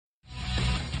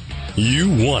You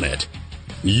want it.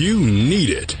 You need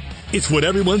it. It's what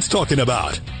everyone's talking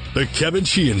about. The Kevin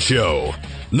Sheehan Show.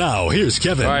 Now, here's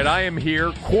Kevin. All right, I am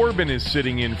here. Corbin is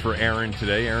sitting in for Aaron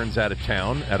today. Aaron's out of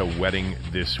town at a wedding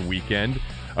this weekend.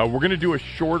 We're going to do a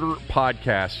shorter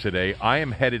podcast today. I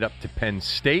am headed up to Penn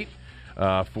State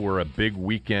for a big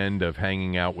weekend of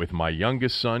hanging out with my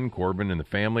youngest son. Corbin and the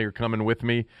family are coming with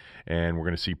me. And we're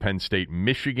going to see Penn State,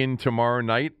 Michigan tomorrow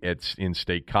night. It's in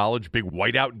State College. Big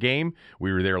whiteout game.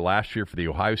 We were there last year for the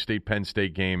Ohio State-Penn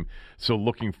State game, so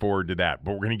looking forward to that.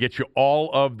 But we're going to get you all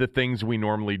of the things we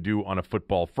normally do on a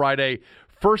Football Friday.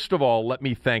 First of all, let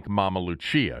me thank Mama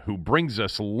Lucia, who brings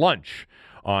us lunch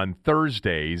on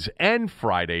Thursdays and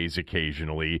Fridays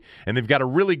occasionally, and they've got a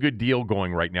really good deal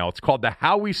going right now. It's called the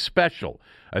Howie Special,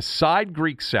 a side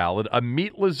Greek salad, a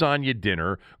meat lasagna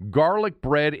dinner, garlic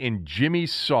bread, and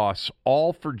Jimmy's sauce,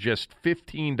 all for just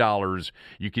 $15.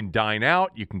 You can dine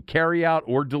out, you can carry out,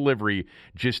 or delivery.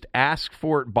 Just ask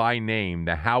for it by name,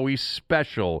 the Howie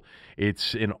Special.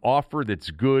 It's an offer that's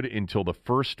good until the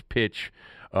first pitch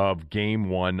of Game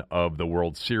 1 of the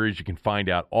World Series. You can find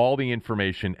out all the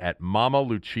information at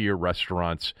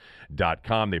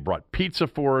mamaluciarestaurants.com. They brought pizza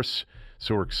for us,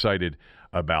 so we're excited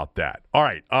about that. All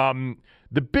right,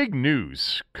 the big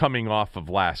news coming off of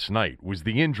last night was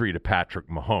the injury to Patrick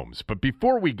Mahomes. But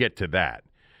before we get to that,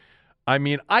 I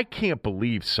mean, I can't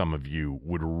believe some of you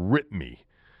would rip me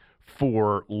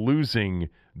for losing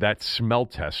that smell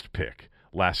test pick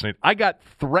last night. I got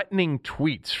threatening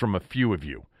tweets from a few of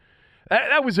you.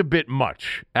 That was a bit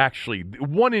much, actually.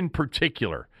 One in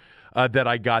particular that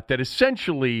I got that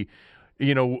essentially,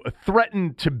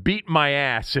 threatened to beat my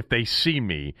ass if they see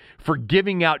me for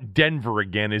giving out Denver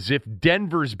again, as if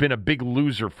Denver's been a big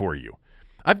loser for you.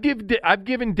 I've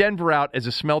given Denver out as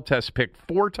a smell test pick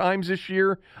 4 times this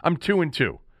year. I'm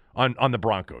 2-2 on the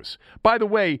Broncos. By the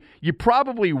way, you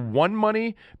probably won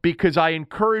money because I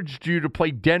encouraged you to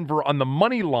play Denver on the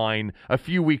money line a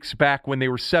few weeks back when they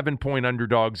were 7-point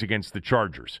underdogs against the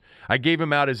Chargers. I gave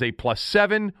them out as a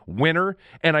 +7 winner,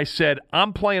 and I said,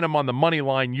 I'm playing them on the money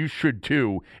line, you should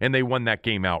too, and they won that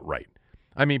game outright.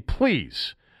 I mean,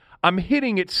 please, I'm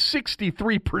hitting at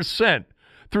 63%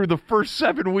 through the first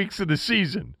 7 weeks of the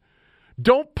season.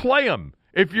 Don't play them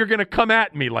if you're going to come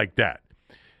at me like that.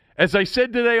 As I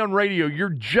said today on radio, you're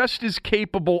just as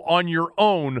capable on your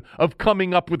own of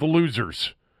coming up with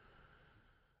losers.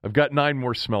 I've got 9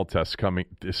 more smell test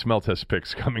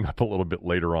picks coming up a little bit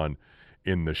later on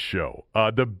in the show.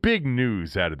 The big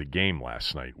news out of the game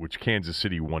last night, which Kansas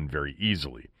City won very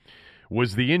easily,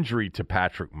 was the injury to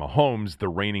Patrick Mahomes, the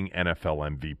reigning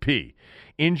NFL MVP.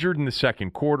 Injured in the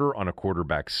second quarter on a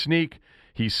quarterback sneak.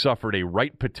 He suffered a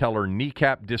right patellar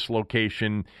kneecap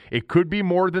dislocation. It could be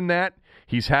more than that.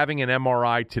 He's having an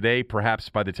MRI today. Perhaps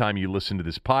by the time you listen to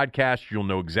this podcast, you'll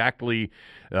know exactly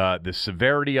the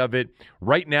severity of it.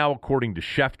 Right now, according to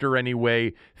Schefter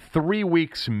anyway, 3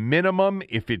 weeks minimum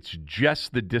if it's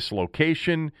just the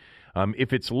dislocation.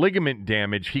 If it's ligament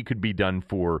damage, he could be done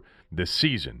for the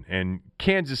season. And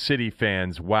Kansas City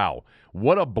fans, wow,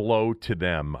 what a blow to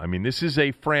them. I mean, this is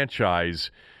a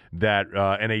franchise that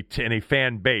and a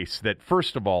fan base that,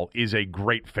 first of all, is a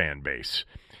great fan base.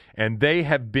 And they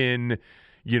have been,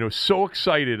 so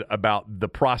excited about the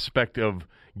prospect of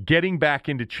getting back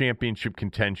into championship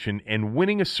contention and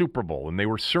winning a Super Bowl. And they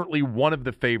were certainly one of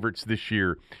the favorites this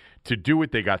year to do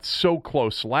it. They got so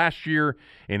close last year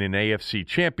in an AFC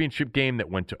championship game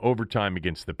that went to overtime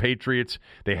against the Patriots.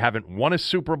 They haven't won a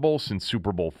Super Bowl since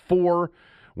Super Bowl IV,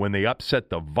 when they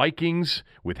upset the Vikings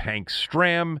with Hank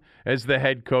Stram as the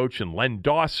head coach and Len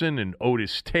Dawson and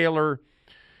Otis Taylor.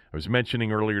 I was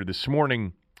mentioning earlier this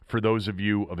morning, for those of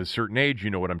you of a certain age, you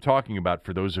know what I'm talking about.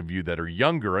 For those of you that are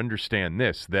younger, understand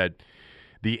this, that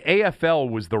the AFL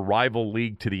was the rival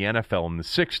league to the NFL in the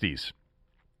 60s.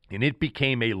 And it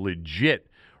became a legit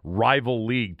rival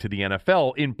league to the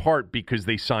NFL, in part because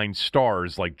they signed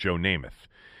stars like Joe Namath.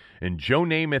 And Joe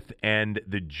Namath and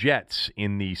the Jets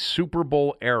in the Super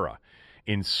Bowl era,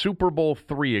 in Super Bowl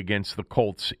III against the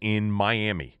Colts in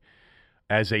Miami,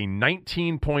 as a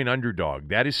 19-point underdog,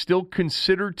 that is still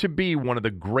considered to be one of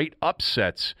the great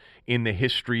upsets in the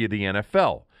history of the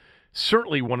NFL.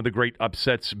 Certainly one of the great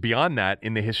upsets beyond that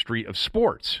in the history of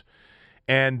sports.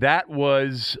 And that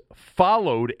was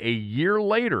followed a year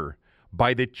later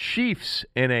by the Chiefs,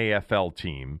 an AFL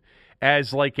team,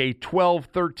 as like a 12,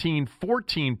 13,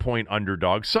 14-point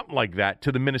underdog, something like that,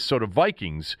 to the Minnesota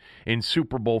Vikings in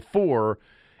Super Bowl IV.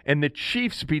 And the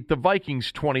Chiefs beat the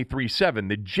Vikings 23-7.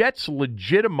 The Jets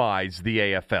legitimized the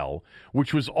AFL,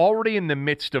 which was already in the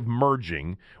midst of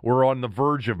merging or on the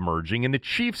verge of merging, and the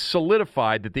Chiefs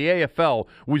solidified that the AFL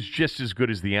was just as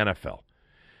good as the NFL.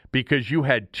 because you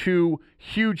had two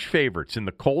huge favorites in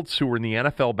the Colts, who were in the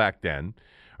NFL back then.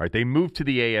 All right, they moved to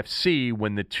the AFC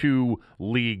when the two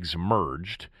leagues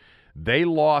merged. They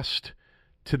lost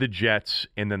to the Jets,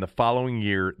 and then the following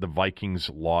year, the Vikings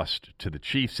lost to the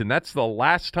Chiefs. And that's the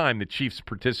last time the Chiefs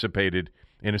participated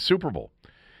in a Super Bowl.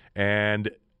 And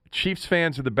Chiefs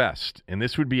fans are the best, and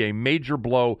this would be a major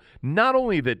blow, not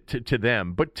only to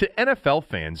them, but to NFL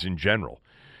fans in general.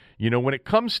 You know, when it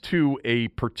comes to a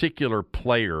particular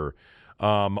player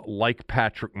like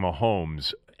Patrick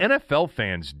Mahomes, NFL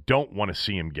fans don't want to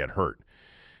see him get hurt.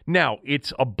 Now,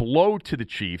 it's a blow to the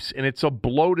Chiefs, and it's a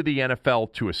blow to the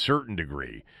NFL to a certain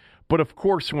degree. But, of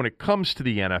course, when it comes to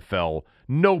the NFL,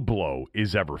 no blow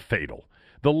is ever fatal.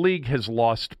 The league has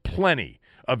lost plenty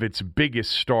of its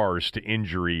biggest stars to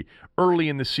injury early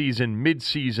in the season,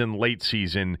 mid-season, late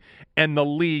season, and the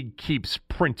league keeps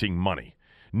printing money.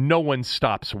 No one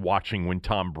stops watching when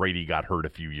Tom Brady got hurt a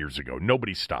few years ago.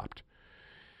 Nobody stopped.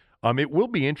 It will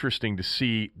be interesting to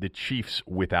see the Chiefs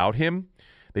without him.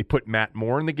 They put Matt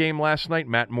Moore in the game last night.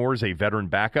 Matt Moore is a veteran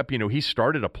backup. You know, he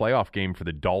started a playoff game for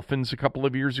the Dolphins a couple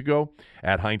of years ago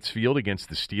at Heinz Field against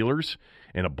the Steelers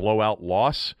in a blowout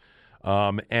loss.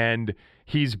 And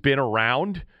he's been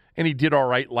around, and he did all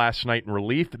right last night in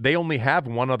relief. They only have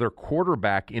one other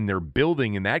quarterback in their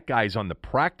building, and that guy's on the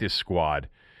practice squad.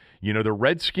 You know, the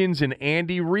Redskins and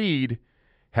Andy Reid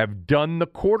have done the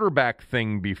quarterback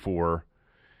thing before.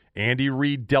 Andy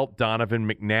Reid dealt Donovan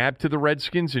McNabb to the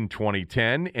Redskins in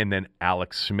 2010, and then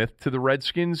Alex Smith to the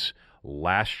Redskins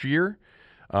last year.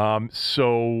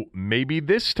 So maybe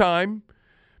this time,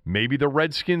 maybe the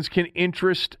Redskins can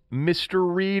interest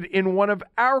Mr. Reid in one of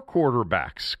our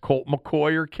quarterbacks, Colt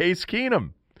McCoy or Case Keenum.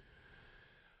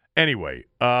 Anyway,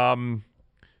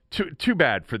 too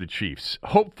bad for the Chiefs.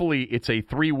 Hopefully it's a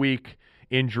 3-week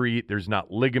injury. There's not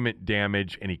ligament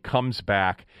damage, and he comes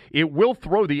back. It will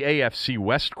throw the AFC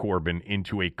West, Corbin,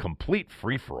 into a complete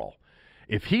free-for-all.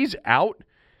 If he's out,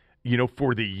 you know,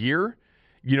 for the year,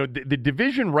 you know, the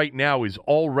division right now is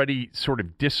already sort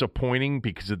of disappointing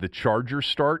because of the Chargers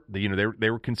start. They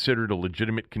were considered a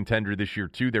legitimate contender this year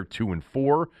too. They're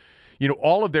 2-4. You know,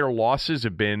 all of their losses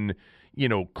have been, you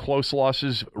know, close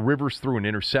losses. Rivers threw an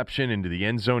interception into the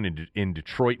end zone in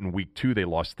Detroit in week 2. They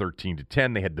lost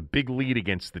 13-10. They had the big lead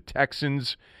against the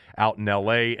Texans out in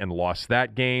L.A. and lost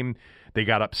that game. They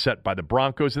got upset by the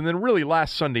Broncos. And then really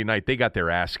last Sunday night, they got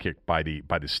their ass kicked by the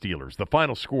Steelers. The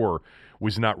final score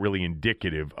was not really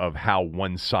indicative of how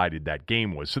one-sided that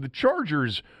game was. So the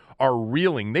Chargers are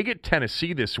reeling. They get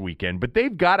Tennessee this weekend, but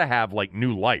they've got to have, like,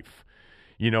 new life,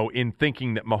 you know, in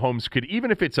thinking that Mahomes could,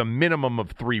 even if it's a minimum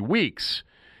of 3 weeks,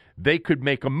 they could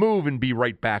make a move and be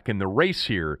right back in the race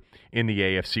here in the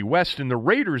AFC West. And the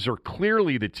Raiders are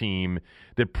clearly the team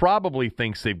that probably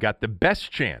thinks they've got the best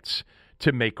chance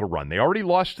to make a run. They already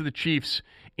lost to the Chiefs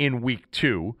in week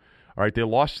 2. All right, they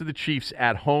lost to the Chiefs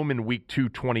at home in week 2,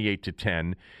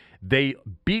 28-10. They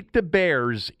beat the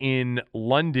Bears in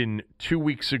London 2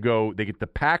 weeks ago. They get the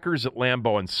Packers at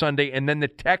Lambeau on Sunday, and then the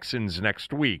Texans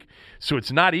next week. So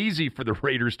it's not easy for the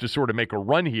Raiders to sort of make a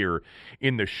run here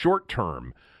in the short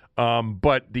term.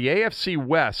 But the AFC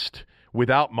West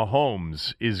without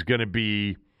Mahomes is going to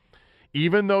be,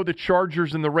 even though the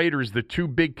Chargers and the Raiders, the two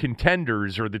big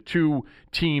contenders, are the two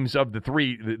teams of the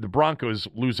three, the Broncos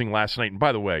losing last night. And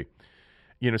by the way,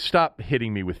 you know, stop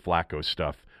hitting me with Flacco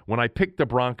stuff. When I picked the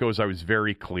Broncos, I was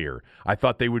very clear. I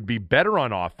thought they would be better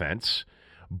on offense,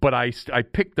 but I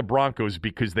picked the Broncos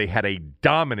because they had a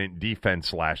dominant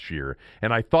defense last year,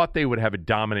 and I thought they would have a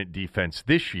dominant defense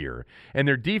this year, and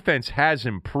their defense has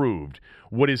improved.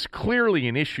 What is clearly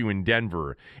an issue in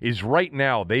Denver is right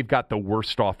now they've got the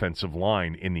worst offensive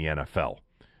line in the NFL.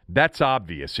 That's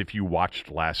obvious if you watched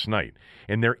last night.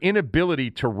 And their inability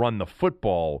to run the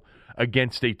football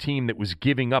against a team that was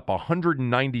giving up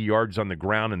 190 yards on the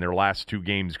ground in their last 2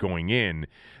 games going in,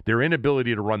 their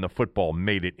inability to run the football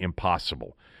made it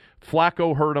impossible.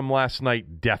 Flacco hurt him last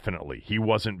night, definitely. He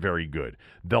wasn't very good.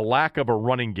 The lack of a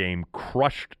running game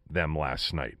crushed them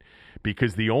last night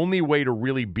because the only way to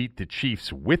really beat the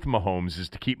Chiefs with Mahomes is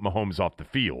to keep Mahomes off the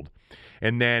field.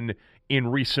 And then in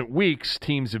recent weeks,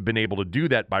 teams have been able to do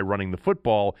that by running the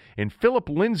football. And Phillip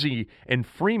Lindsay and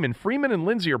Freeman and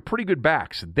Lindsay are pretty good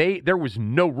backs. There was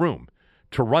no room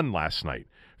to run last night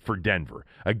for Denver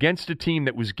against a team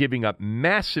that was giving up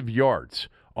massive yards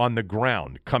on the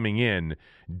ground coming in.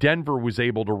 Denver was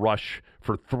able to rush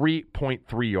for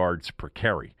 3.3 yards per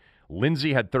carry.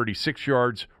 Lindsay had 36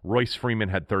 yards. Royce Freeman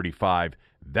had 35.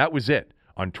 That was it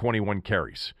on 21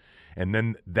 carries. And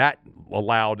then that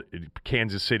allowed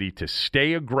Kansas City to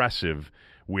stay aggressive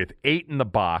with 8 in the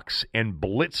box and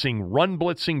blitzing, run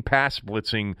blitzing, pass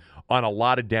blitzing on a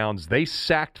lot of downs. They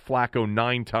sacked Flacco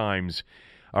 9 times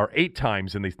or 8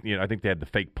 times, and I think they had the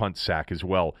fake punt sack as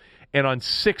well. And on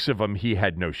 6 of them, he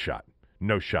had no shot.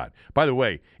 No shot. By the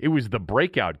way, it was the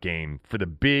breakout game for the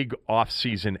big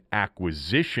offseason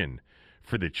acquisition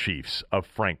for the Chiefs of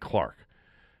Frank Clark.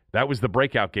 That was the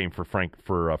breakout game for Frank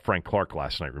Clark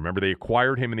last night. Remember, they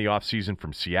acquired him in the offseason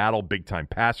from Seattle, big-time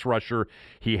pass rusher.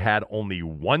 He had only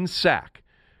 1 sack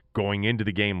going into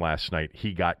the game last night.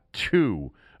 He got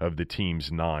 2 of the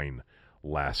team's 9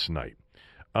 last night.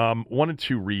 Wanted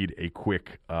to read a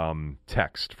quick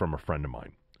text from a friend of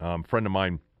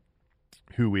mine.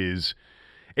 Who is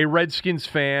a Redskins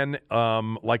fan,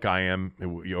 like I am.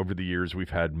 Over the years, we've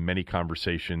had many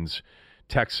conversations.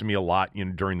 Texts me a lot,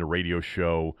 during the radio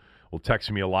show. Will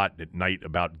text me a lot at night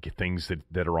about things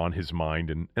that are on his mind,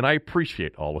 and I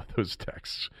appreciate all of those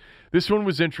texts. This one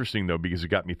was interesting though because it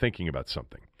got me thinking about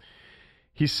something.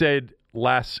 He said,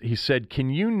 "Can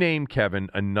you name, Kevin,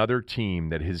 another team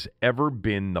that has ever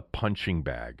been the punching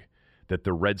bag that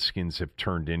the Redskins have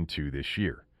turned into this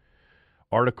year?"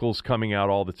 Articles coming out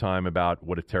all the time about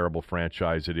what a terrible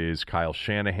franchise it is. Kyle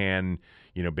Shanahan,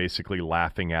 basically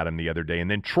laughing at him the other day. And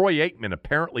then Troy Aikman,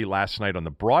 apparently last night on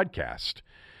the broadcast,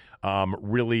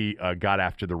 really got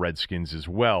after the Redskins as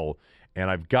well. And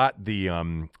I've got the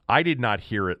I did not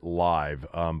hear it live,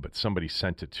 but somebody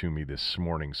sent it to me this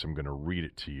morning, so I'm going to read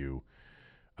it to you.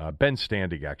 Ben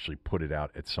Standig actually put it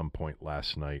out at some point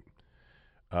last night.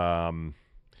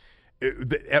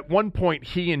 At one point,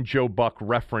 he and Joe Buck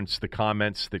referenced the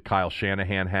comments that Kyle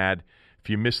Shanahan had. If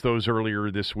you missed those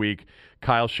earlier this week,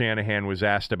 Kyle Shanahan was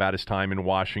asked about his time in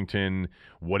Washington.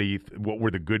 What were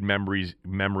the good memories?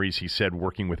 He said,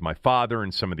 working with my father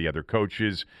and some of the other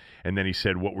coaches. And then he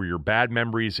said, what were your bad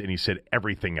memories? And he said,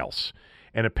 everything else.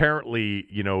 And apparently,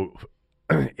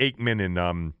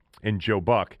 Aikman and Joe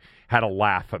Buck had a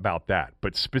laugh about that.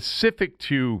 But specific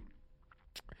to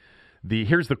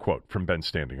here's the quote from Ben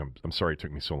Standing. I'm sorry it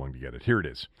took me so long to get it. Here it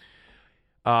is.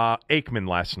 Aikman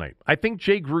last night. "I think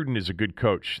Jay Gruden is a good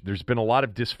coach. There's been a lot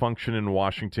of dysfunction in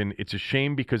Washington. It's a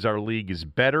shame because our league is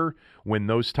better when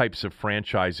those types of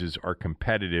franchises are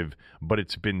competitive, but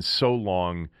it's been so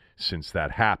long since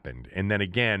that happened." And then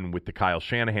again, with the Kyle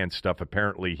Shanahan stuff,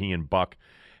 apparently he and Buck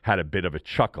had a bit of a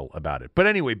chuckle about it. But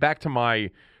anyway, back to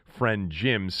my friend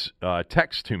Jim's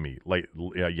text to me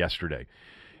yesterday.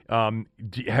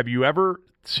 Have you ever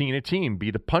seen a team be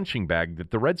the punching bag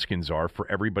that the Redskins are for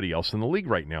everybody else in the league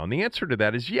right now? And the answer to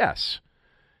that is yes.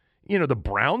 The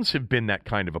Browns have been that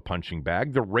kind of a punching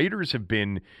bag. The Raiders have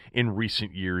been, in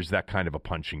recent years, that kind of a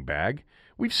punching bag.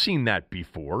 We've seen that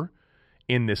before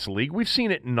in this league. We've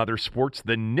seen it in other sports.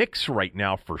 The Knicks right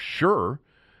now, for sure,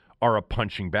 are a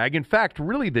punching bag. In fact,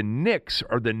 really, the Knicks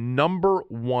are the number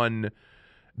one,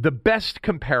 the best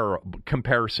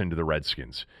comparison to the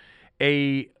Redskins.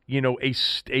 A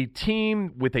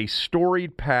team with a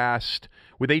storied past,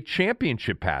 with a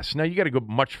championship past. Now, you got to go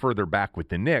much further back with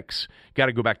the Knicks. You got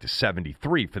to go back to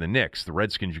 73 for the Knicks. The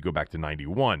Redskins, you go back to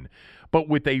 91. But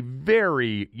with a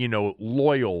very,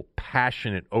 loyal,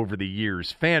 passionate, over the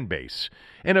years fan base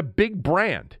and a big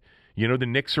brand. The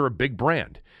Knicks are a big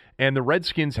brand. And the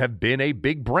Redskins have been a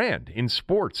big brand in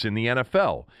sports in the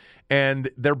NFL. And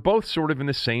they're both sort of in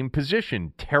the same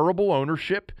position. Terrible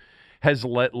ownership has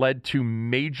led to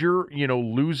major,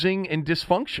 losing and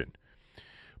dysfunction.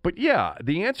 But yeah,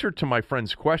 the answer to my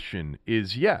friend's question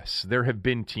is yes, there have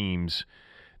been teams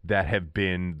that have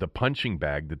been the punching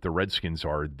bag that the Redskins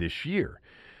are this year.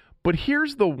 But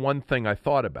here's the one thing I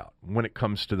thought about when it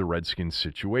comes to the Redskins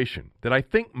situation that I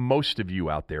think most of you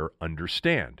out there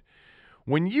understand.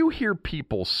 When you hear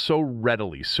people so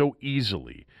readily, so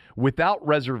easily, without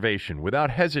reservation,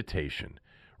 without hesitation,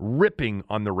 ripping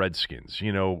on the Redskins,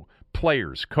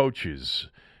 players, coaches,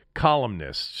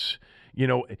 columnists,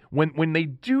 when they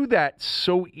do that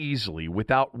so easily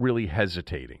without really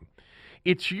hesitating,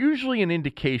 it's usually an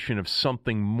indication of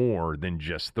something more than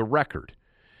just the record.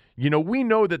 We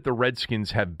know that the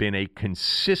Redskins have been a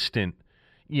consistent,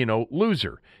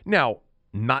 loser. Now,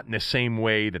 not in the same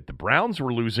way that the Browns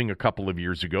were losing a couple of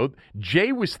years ago.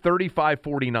 Jay was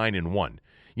 35-49-1.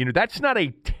 That's not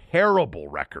a terrible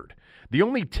record. The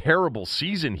only terrible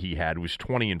season he had was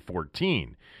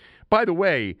 20-14. By the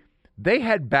way, they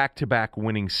had back-to-back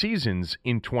winning seasons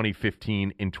in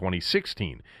 2015 and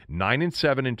 2016.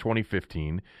 9-7 in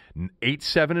 2015,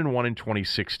 8-7-1 in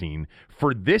 2016.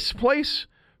 For this place,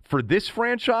 for this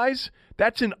franchise,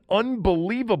 that's an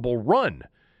unbelievable run.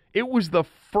 It was the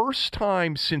first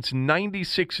time since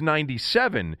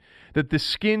 96-97 that the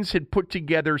Skins had put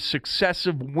together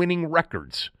successive winning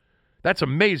records. That's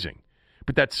amazing.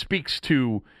 But that speaks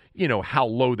to, how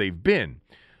low they've been.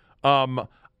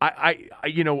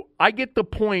 I get the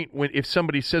point when if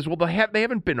somebody says, well, they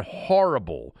haven't been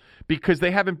horrible because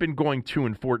they haven't been going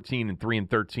 2-14 and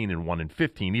 3-13 and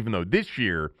 1-15, even though this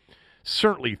year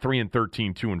certainly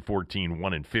 3-13, 2-14,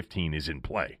 1-15 is in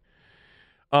play.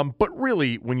 But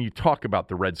really, when you talk about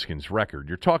the Redskins' record,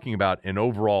 you're talking about an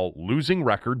overall losing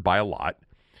record by a lot,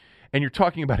 and you're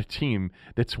talking about a team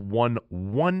that's won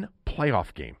one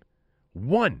playoff game,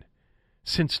 one,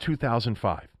 since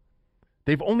 2005.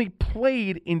 They've only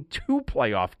played in 2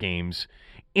 playoff games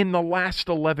in the last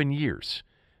 11 years.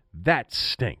 That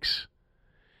stinks.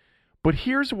 But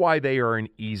here's why they are an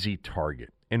easy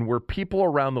target, and where people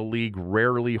around the league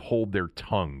rarely hold their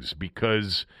tongues,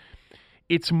 because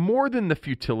it's more than the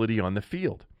futility on the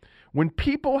field. When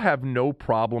people have no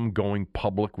problem going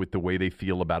public with the way they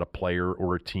feel about a player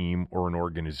or a team or an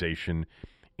organization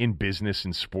in business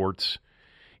and sports,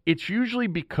 it's usually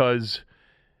because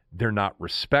they're not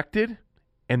respected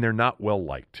and they're not well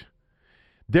liked.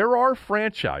 There are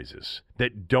franchises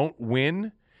that don't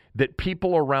win that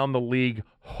people around the league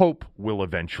hope will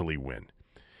eventually win.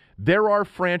 There are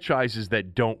franchises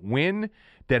that don't win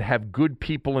that have good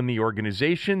people in the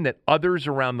organization that others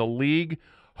around the league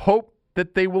hope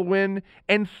that they will win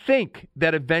and think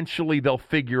that eventually they'll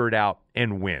figure it out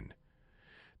and win.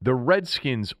 The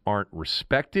Redskins aren't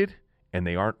respected and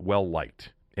they aren't well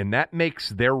liked. And that makes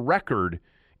their record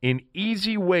an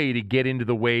easy way to get into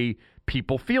the way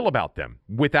people feel about them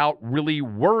without really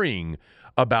worrying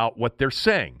about what they're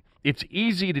saying. It's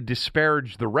easy to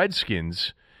disparage the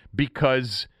Redskins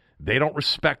because they don't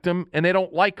respect them and they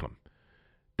don't like them.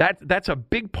 That's a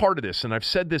big part of this, and I've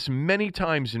said this many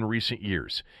times in recent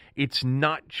years. It's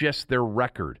not just their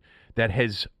record that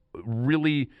has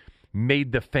really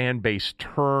made the fan base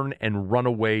turn and run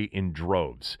away in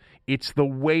droves. It's the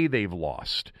way they've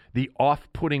lost, the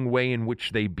off-putting way in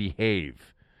which they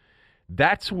behave.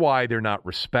 That's why they're not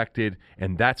respected,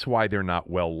 and that's why they're not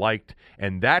well-liked,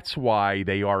 and that's why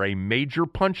they are a major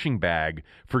punching bag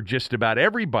for just about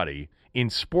everybody in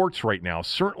sports right now,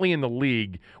 certainly in the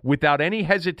league, without any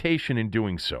hesitation in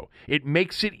doing so. It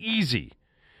makes it easy.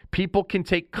 People can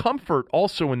take comfort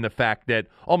also in the fact that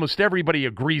almost everybody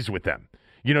agrees with them.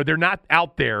 You know, they're not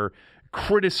out there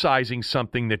criticizing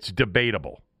something that's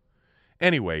debatable.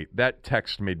 Anyway, that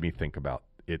text made me think about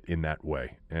it in that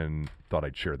way and thought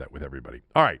I'd share that with everybody.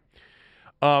 All right.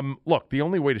 Look, the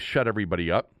only way to shut everybody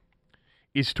up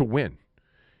is to win.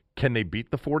 Can they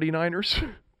beat the 49ers?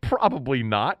 Probably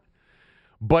not.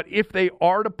 But if they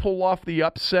are to pull off the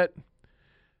upset,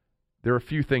 there are a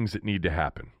few things that need to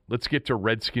happen. Let's get to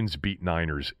Redskins beat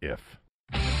Niners if.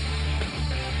 All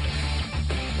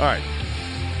right.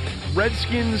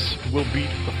 Redskins will beat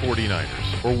the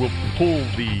 49ers, or will pull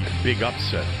the big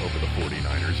upset over the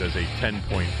 49ers as a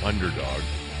 10-point underdog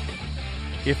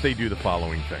if they do the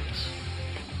following things.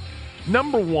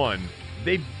 Number one,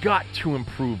 they've got to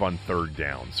improve on third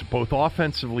downs, both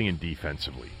offensively and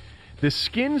defensively. The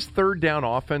Skins' third down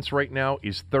offense right now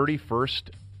is 31st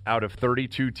out of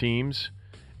 32 teams.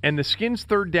 And the Skins'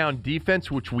 third down defense,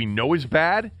 which we know is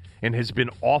bad and has been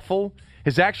awful,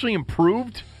 has actually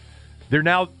improved. They're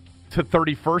now to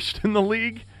 31st in the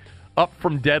league, up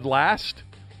from dead last.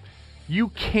 You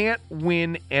can't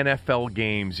win NFL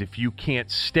games if you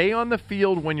can't stay on the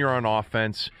field when you're on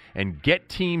offense and get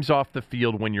teams off the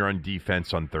field when you're on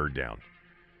defense on third down.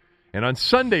 And on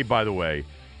Sunday, by the way,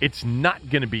 it's not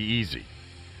going to be easy.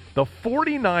 The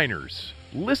 49ers,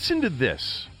 listen to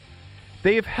this.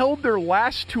 They have held their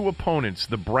last 2 opponents,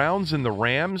 the Browns and the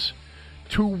Rams,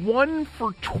 to 1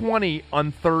 for 20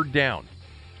 on third down.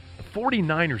 The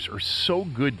 49ers are so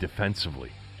good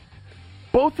defensively.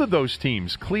 Both of those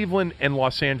teams, Cleveland and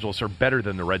Los Angeles, are better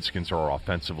than the Redskins are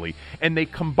offensively, and they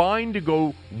combined to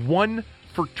go 1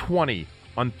 for 20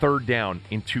 on third down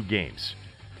in 2 games.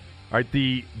 All right,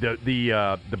 the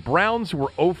Browns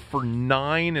were 0 for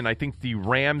 9, and I think the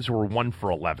Rams were 1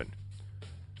 for 11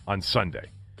 on Sunday.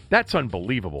 That's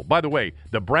unbelievable. By the way,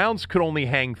 the Browns could only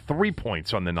hang 3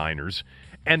 points on the Niners,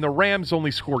 and the Rams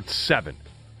only scored 7.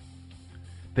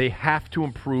 They have to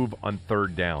improve on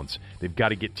third downs. They've got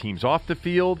to get teams off the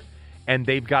field, and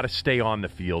they've got to stay on the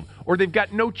field, or they've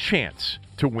got no chance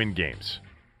to win games.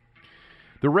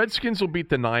 The Redskins will beat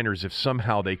the Niners if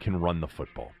somehow they can run the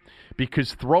football,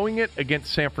 because throwing it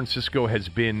against San Francisco has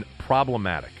been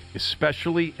problematic,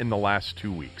 especially in the last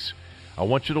 2 weeks. I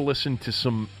want you to listen to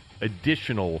some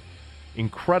additional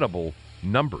incredible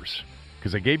numbers,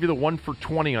 because I gave you the 1 for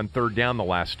 20 on third down the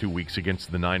last 2 weeks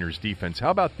against the Niners defense.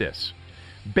 How about this?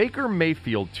 Baker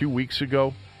Mayfield 2 weeks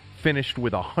ago finished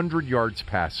with 100 yards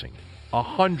passing.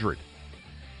 100.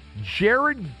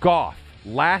 Jared Goff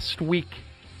last week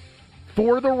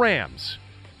for the Rams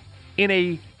in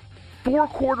a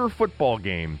 4-quarter football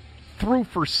game, threw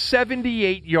for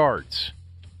 78 yards.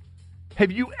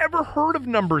 Have you ever heard of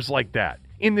numbers like that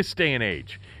in this day and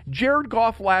age? Jared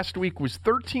Goff last week was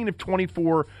 13 of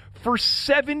 24 for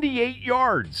 78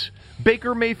 yards.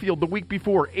 Baker Mayfield the week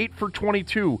before, 8 for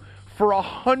 22 for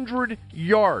 100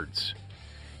 yards.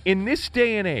 In this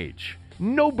day and age,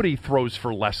 nobody throws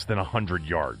for less than 100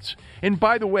 yards. And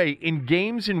by the way, in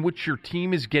games in which your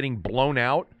team is getting blown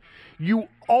out, you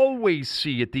always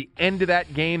see at the end of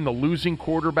that game the losing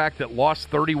quarterback that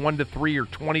lost 31-3 or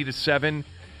 20-7.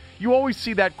 You always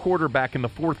see that quarterback in the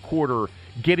fourth quarter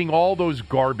getting all those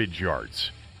garbage yards.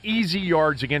 Easy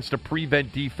yards against a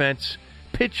prevent defense,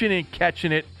 pitching and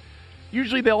catching it.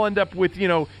 Usually they'll end up with,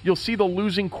 you'll see the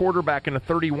losing quarterback in a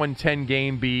 31-10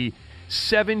 game be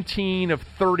 17 of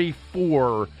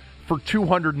 34 for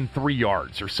 203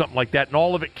 yards or something like that, and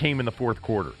all of it came in the fourth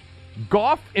quarter.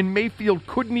 Goff and Mayfield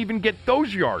couldn't even get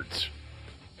those yards.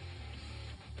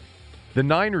 The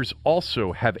Niners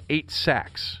also have 8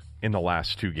 sacks in the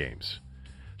last 2 games.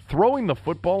 Throwing the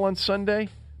football on Sunday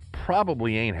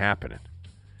probably ain't happening.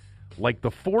 Like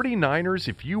the 49ers,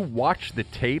 if you watch the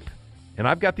tape, and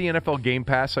I've got the NFL Game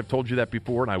Pass, I've told you that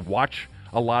before, and I watch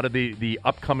a lot of the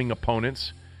upcoming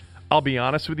opponents. I'll be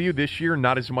honest with you, this year,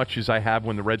 not as much as I have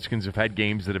when the Redskins have had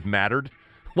games that have mattered.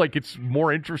 Like, it's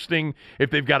more interesting if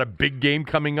they've got a big game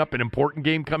coming up, an important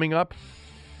game coming up.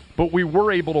 But we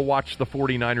were able to watch the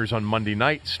 49ers on Monday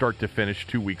night, start to finish,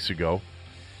 2 weeks ago.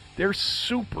 They're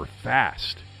super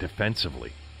fast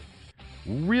defensively.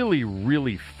 Really,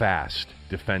 really fast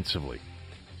defensively.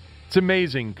 It's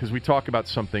amazing because we talk about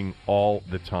something all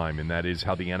the time, and that is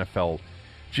how the NFL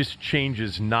just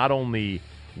changes not only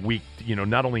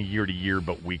not only year to year,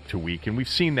 but week to week. And we've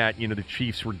seen that, the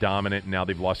Chiefs were dominant, and now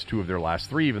they've lost 2 of their last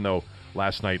 3, even though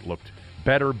last night looked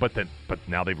better, but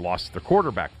now they've lost their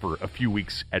quarterback for a few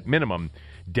weeks at minimum.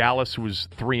 Dallas was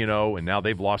 3-0, and now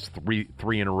they've lost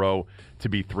three in a row to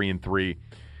be 3-3.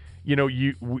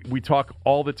 We talk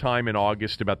all the time in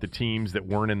August about the teams that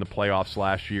weren't in the playoffs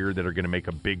last year that are going to make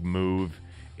a big move.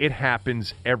 It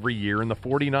happens every year, and the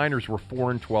 49ers were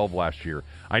 4-12 last year.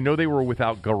 I know they were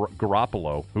without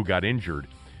Garoppolo, who got injured,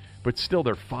 but still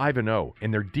they're 5-0,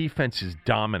 and their defense is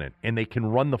dominant, and they can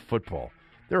run the football.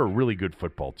 They're a really good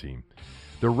football team.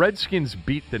 The Redskins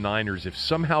beat the Niners if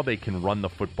somehow they can run the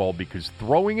football, because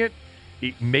throwing it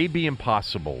may be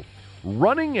impossible.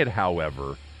 Running it,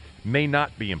 however, may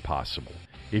not be impossible.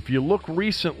 If you look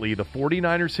recently, the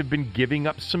 49ers have been giving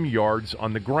up some yards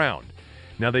on the ground.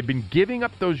 Now, they've been giving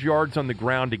up those yards on the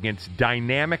ground against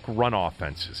dynamic run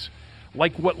offenses,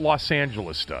 like what Los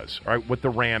Angeles does, all right, what the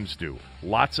Rams do.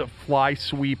 Lots of fly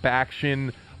sweep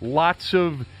action, lots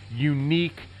of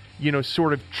unique,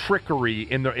 sort of trickery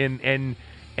in the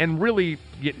and really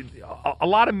a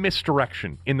lot of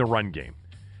misdirection in the run game.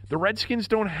 The Redskins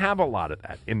don't have a lot of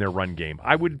that in their run game.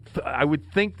 I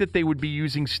would think that they would be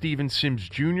using Steven Sims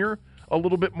Jr. a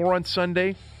little bit more on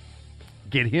Sunday,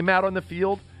 get him out on the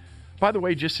field. By the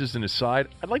way, just as an aside,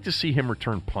 I'd like to see him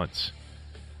return punts.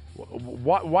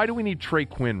 Why do we need Trey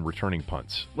Quinn returning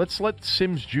punts? Let's let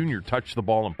Sims Jr. touch the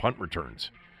ball on punt returns.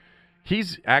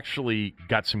 He's actually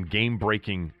got some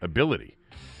game-breaking ability.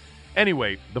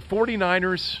 Anyway, the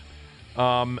 49ers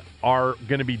are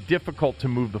going to be difficult to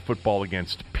move the football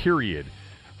against, period.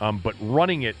 But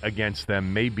running it against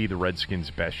them may be the Redskins'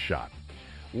 best shot.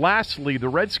 Lastly, the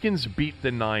Redskins beat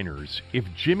the Niners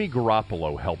if Jimmy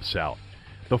Garoppolo helps out.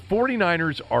 The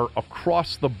 49ers are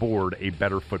across the board a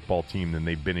better football team than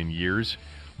they've been in years,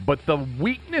 but the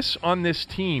weakness on this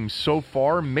team so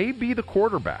far may be the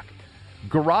quarterback.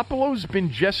 Garoppolo's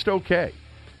been just okay.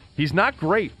 He's not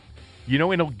great,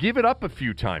 and he'll give it up a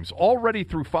few times. Already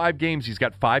through 5 games, he's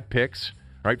got 5 picks,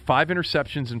 right? 5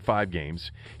 interceptions in 5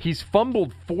 games. He's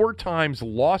fumbled 4 times,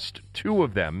 lost 2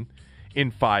 of them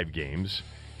in 5 games.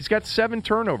 He's got 7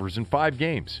 turnovers in 5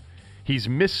 games. He's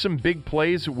missed some big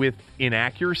plays with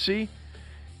inaccuracy.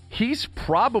 He's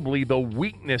probably the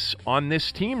weakness on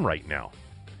this team right now.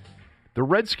 The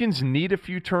Redskins need a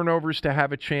few turnovers to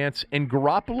have a chance, and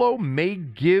Garoppolo may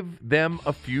give them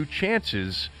a few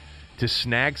chances to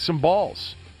snag some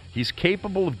balls. He's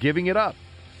capable of giving it up.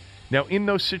 Now, in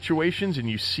those situations, and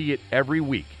you see it every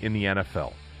week in the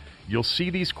NFL, you'll see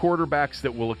these quarterbacks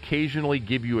that will occasionally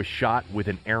give you a shot with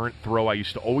an errant throw. I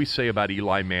used to always say about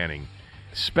Eli Manning,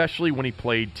 especially when he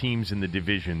played teams in the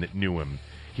division that knew him,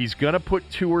 he's going to put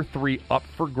 2 or 3 up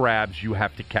for grabs. You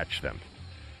have to catch them.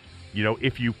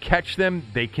 If you catch them,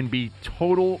 they can be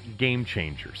total game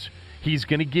changers. He's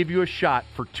going to give you a shot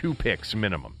for 2 picks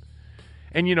minimum.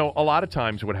 And, a lot of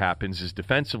times what happens is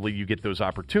defensively you get those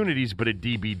opportunities, but a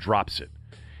DB drops it.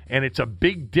 And it's a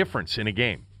big difference in a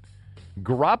game.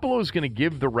 Garoppolo's going to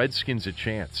give the Redskins a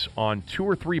chance on 2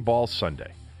 or 3 balls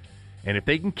Sunday. And if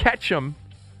they can catch them,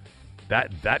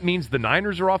 that means the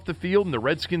Niners are off the field and the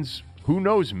Redskins, who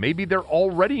knows, maybe they're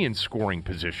already in scoring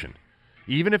position,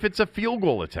 even if it's a field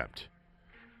goal attempt.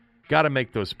 Got to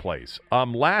make those plays.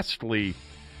 Lastly,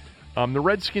 the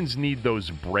Redskins need those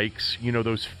breaks,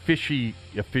 those fishy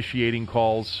officiating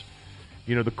calls,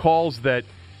 the calls that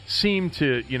seem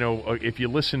to, if you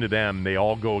listen to them, they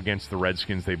all go against the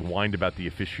Redskins. They've whined about the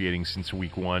officiating since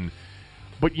week 1.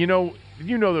 But you know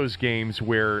those games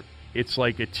where it's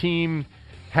like a team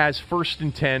has 1st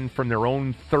and 10 from their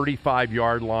own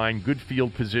 35-yard line, good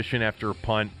field position after a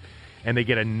punt, and they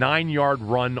get a 9-yard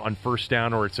run on 1st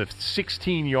down, or it's a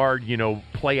 16-yard,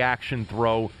 play-action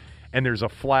throw, and there's a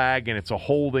flag, and it's a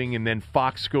holding, and then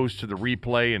Fox goes to the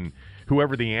replay, and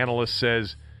whoever the analyst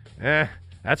says,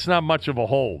 that's not much of a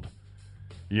hold.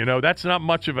 That's not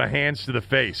much of a hands to the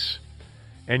face.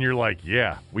 And you're like,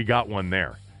 yeah, we got one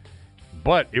there.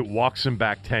 But it walks them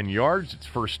back 10 yards, it's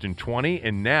 1st and 20,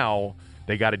 and now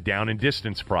they got a down and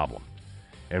distance problem.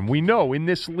 And we know in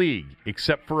this league,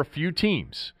 except for a few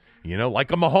teams,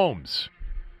 like a Mahomes,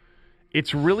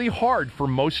 it's really hard for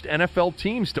most NFL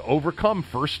teams to overcome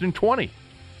 1st and 20.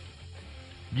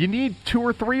 You need 2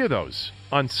 or 3 of those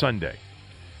on Sunday.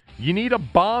 You need a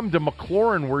bomb to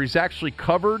McLaurin where he's actually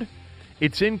covered.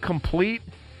 It's incomplete.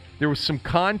 There was some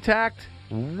contact,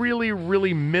 really,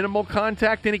 really minimal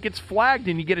contact, and it gets flagged,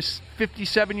 and you get a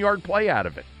 57-yard play out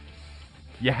of it.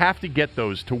 You have to get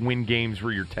those to win games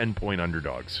where you're 10-point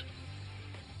underdogs.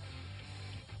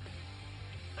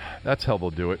 That's how they'll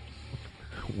do it.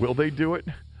 Will they do it?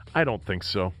 I don't think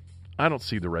so. I don't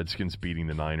see the Redskins beating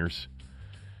the Niners.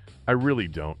 I really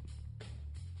don't.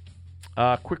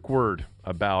 Quick word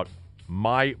about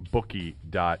mybookie.ag.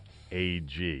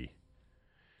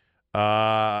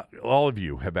 All of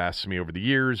you have asked me over the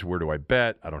years, where do I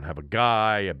bet? I don't have a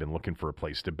guy. I've been looking for a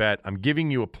place to bet. I'm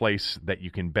giving you a place that you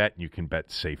can bet, and you can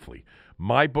bet safely.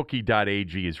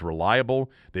 Mybookie.ag is reliable.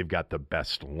 They've got the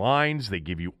best lines. They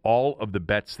give you all of the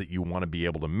bets that you want to be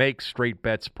able to make, straight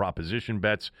bets, proposition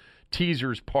bets,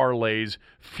 teasers, parlays,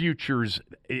 futures.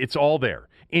 It's all there.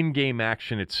 In-game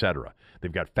action, etc.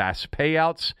 They've got fast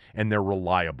payouts, and they're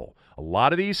reliable. A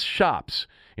lot of these shops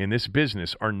in this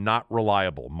business are not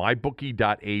reliable.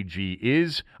 MyBookie.ag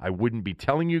is. I wouldn't be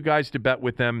telling you guys to bet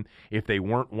with them if they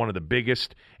weren't one of the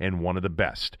biggest and one of the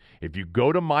best. If you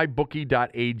go to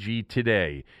MyBookie.ag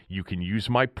today, you can use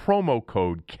my promo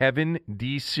code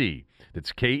KevinDC.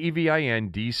 That's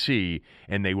KEVINDC,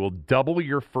 and they will double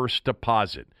your first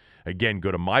deposit. Again, go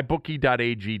to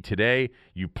mybookie.ag today.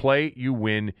 You play, you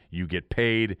win, you get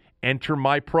paid. Enter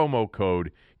my promo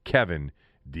code, KevinDC.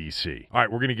 All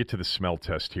right, we're going to get to the smell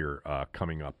test here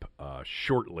coming up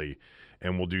shortly,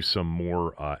 and we'll do some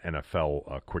more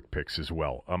NFL quick picks as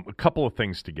well. A couple of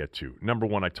things to get to. Number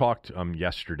one, I talked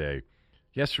yesterday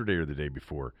or the day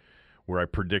before, where I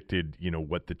predicted,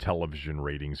 what the television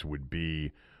ratings would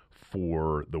be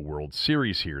for the World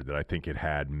Series here, that I think it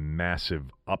had massive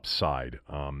upside,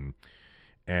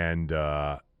 and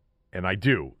I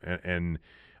do. And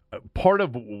part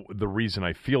of the reason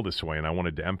I feel this way, and I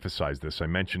wanted to emphasize this, I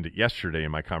mentioned it yesterday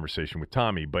in my conversation with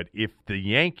Tommy, but if the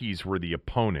Yankees were the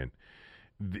opponent,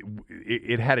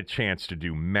 it had a chance to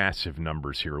do massive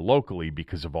numbers here locally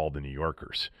because of all the New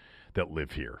Yorkers that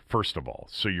live here, first of all.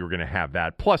 So you're going to have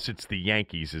that. Plus, it's the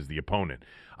Yankees as the opponent.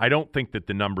 I don't think that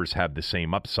the numbers have the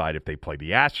same upside if they play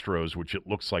the Astros, which it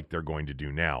looks like they're going to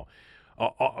do now.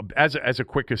 As a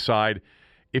quick aside,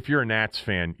 if you're a Nats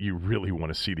fan, you really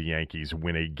want to see the Yankees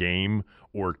win a game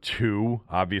or two,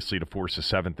 obviously to force a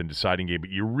seventh and deciding game,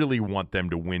 but you really want them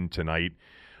to win tonight.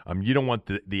 You don't want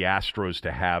the Astros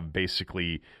to have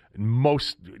basically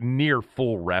most near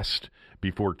full rest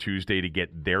before Tuesday to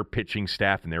get their pitching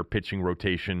staff and their pitching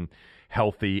rotation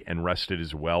healthy and rested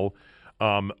as well.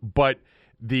 But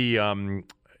the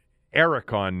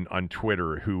Eric on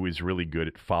Twitter, who is really good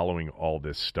at following all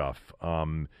this stuff,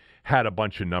 had a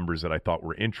bunch of numbers that I thought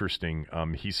were interesting.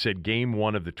 He said Game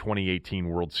 1 of the 2018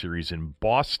 World Series in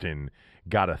Boston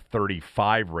got a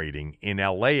 35 rating. In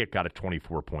L.A., it got a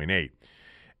 24.8.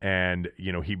 And,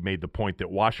 he made the point that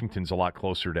Washington's a lot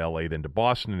closer to L.A. than to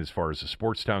Boston as far as the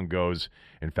sports town goes.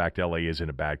 In fact, L.A. isn't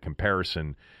a bad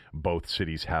comparison. Both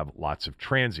cities have lots of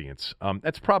transients.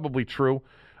 That's probably true.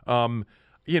 I'm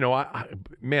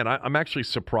actually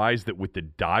surprised that with the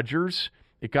Dodgers,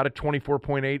 it got a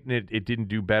 24.8 and it didn't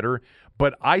do better.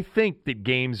 But I think that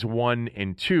games 1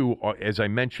 and 2, as I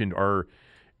mentioned, are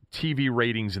TV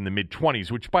ratings in the mid-20s,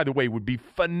 which, by the way, would be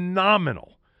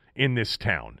phenomenal in this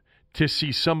town to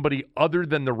see somebody other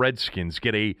than the Redskins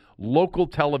get a local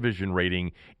television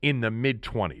rating in the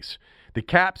mid-20s. The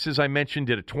Caps, as I mentioned,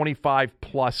 did a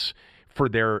 25-plus for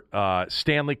their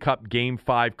Stanley Cup Game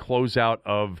 5 closeout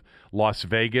of Las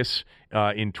Vegas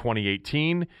in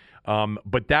 2018.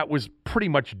 But that was pretty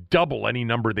much double any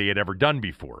number they had ever done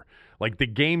before. Like the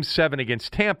Game 7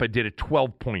 against Tampa did a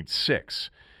 12.6.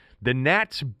 The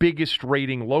Nats' biggest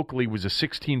rating locally was a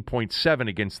 16.7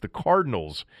 against the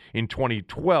Cardinals in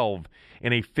 2012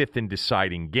 in a fifth and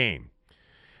deciding game.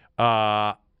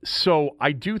 So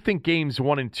I do think games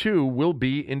 1 and 2 will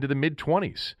be into the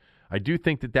mid-20s. I do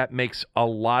think that makes a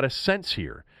lot of sense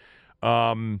here.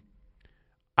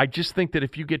 I just think that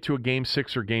if you get to a Game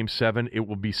 6 or Game 7, it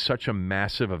will be such a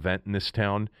massive event in this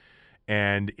town,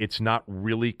 and it's not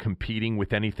really competing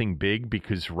with anything big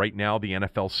because right now the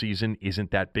NFL season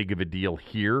isn't that big of a deal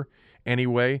here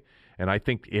anyway, and I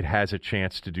think it has a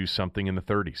chance to do something in the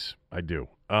 30s. I do.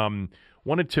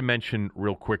 Wanted to mention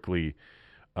real quickly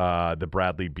the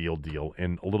Bradley Beal deal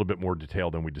in a little bit more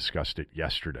detail than we discussed it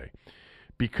yesterday,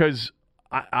 because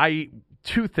I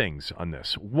two things on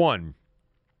this. One,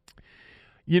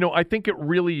 I think it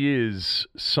really is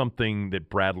something that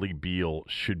Bradley Beal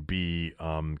should be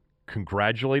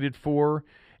congratulated for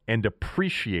and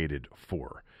appreciated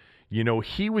for.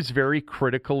 He was very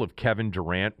critical of Kevin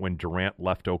Durant when Durant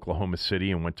left Oklahoma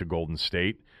City and went to Golden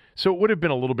State. So it would have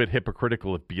been a little bit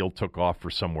hypocritical if Beal took off for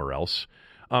somewhere else.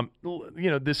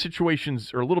 The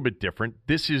situations are a little bit different.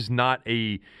 This is not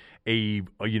a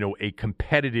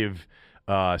competitive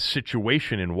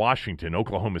situation in Washington.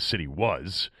 Oklahoma City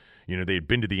was. They had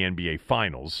been to the NBA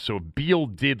Finals. So if Beal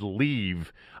did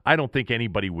leave, I don't think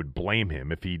anybody would blame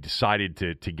him if he decided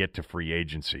to get to free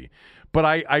agency. But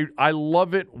I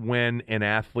love it when an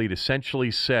athlete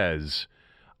essentially says,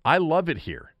 I love it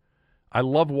here. I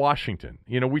love Washington.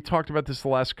 We talked about this the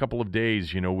last couple of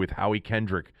days, with Howie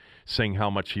Kendrick saying how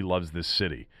much he loves this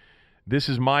city. This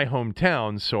is my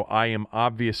hometown, so I am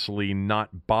obviously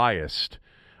not biased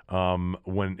I'm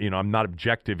not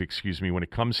objective, when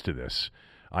it comes to this.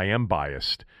 I am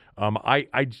biased.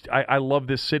 I love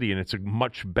this city, and it's a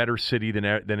much better city than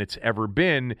it's ever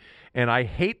been. And I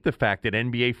hate the fact that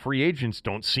NBA free agents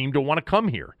don't seem to want to come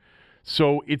here.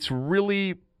 So it's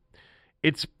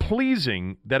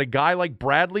pleasing that a guy like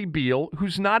Bradley Beal,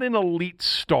 who's not an elite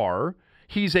star,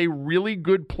 he's a really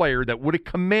good player that would have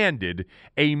commanded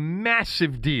a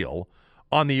massive deal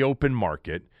on the open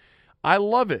market. I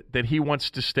love it that he wants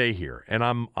to stay here,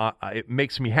 and it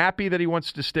makes me happy that he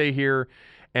wants to stay here.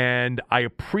 And I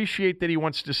appreciate that he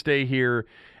wants to stay here,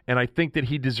 and I think that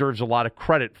he deserves a lot of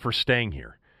credit for staying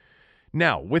here.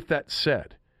 Now, with that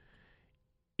said,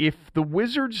 if the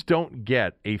Wizards don't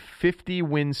get a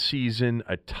 50-win season,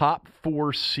 a top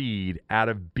 4 seed out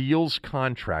of Beal's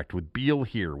contract, with Beal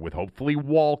here, with hopefully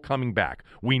Wall coming back,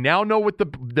 we now know what the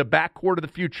backcourt of the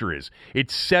future is.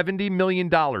 It's $70 million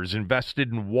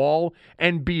invested in Wall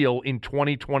and Beal in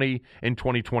 2020 and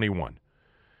 2021.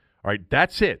 All right,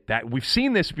 that's it. We've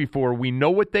seen this before. We know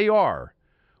what they are.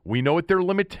 We know what their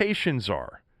limitations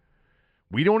are.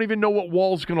 We don't even know what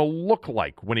Wall's going to look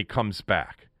like when he comes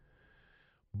back.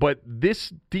 But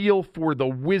this deal for the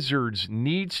Wizards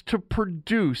needs to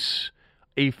produce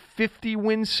a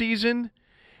 50-win season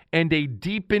and a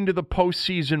deep into the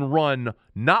postseason run,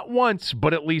 not once,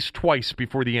 but at least twice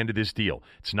before the end of this deal.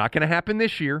 It's not going to happen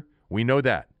this year. We know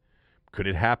that. Could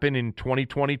it happen in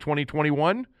 2020,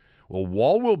 2021? Well,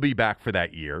 Wall will be back for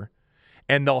that year,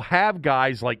 and they'll have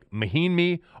guys like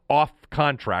Mahinmi off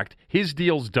contract. His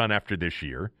deal's done after this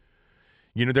year.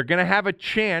 They're going to have a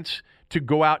chance to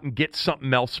go out and get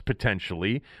something else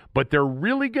potentially, but they're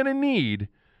really going to need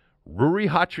Rui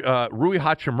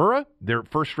Hachimura, their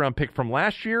first-round pick from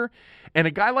last year, and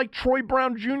a guy like Troy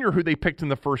Brown Jr., who they picked in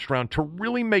the first round, to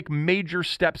really make major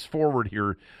steps forward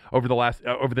here over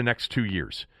the next 2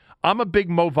 years. I'm a big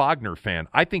Mo Wagner fan.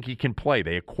 I think he can play.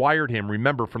 They acquired him,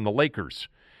 remember, from the Lakers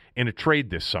in a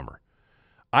trade this summer.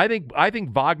 I think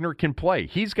Wagner can play.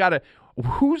 Who's going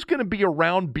to be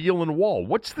around Beal and Wall?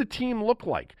 What's the team look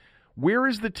like? Where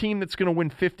is the team that's going to win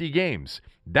 50 games?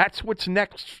 That's what's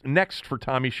next for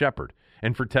Tommy Shepard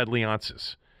and for Ted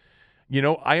Leonsis.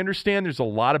 I understand there's a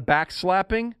lot of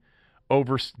backslapping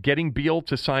over getting Beal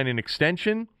to sign an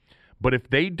extension, but if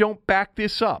they don't back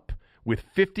this up with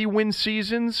 50-win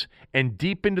seasons and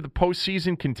deep into the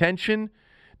postseason contention,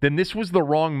 then this was the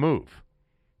wrong move.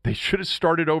 They should have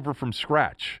started over from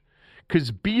scratch,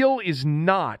 because Beal is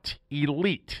not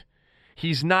elite.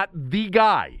 He's not the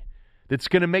guy that's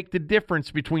going to make the difference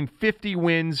between 50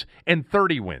 wins and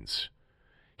 30 wins.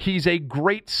 He's a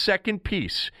great second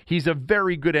piece. He's a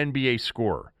very good NBA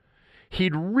scorer.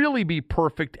 He'd really be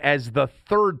perfect as the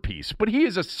third piece, but he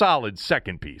is a solid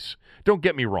second piece. Don't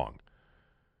get me wrong.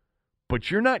 but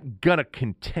you're not going to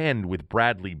contend with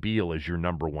Bradley Beal as your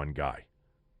number one guy.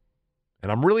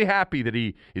 And I'm really happy that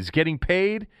he is getting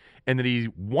paid and that he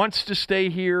wants to stay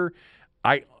here.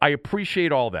 I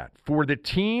appreciate all that. For the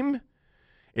team,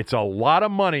 it's a lot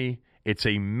of money. It's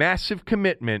a massive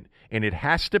commitment, and it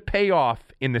has to pay off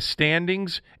in the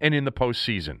standings and in the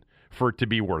postseason for it to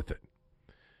be worth it.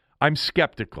 I'm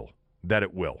skeptical that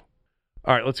it will.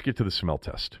 All right, let's get to the smell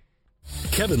test.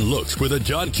 Kevin looks where the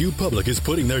John Q. public is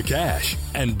putting their cash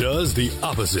and does the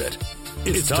opposite.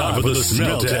 It's time for the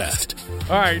smell test.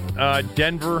 All right,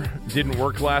 Denver didn't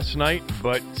work last night,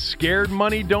 but scared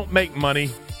money don't make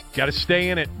money. Got to stay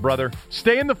in it, brother.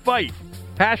 Stay in the fight.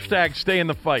 Hashtag stay in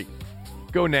the fight.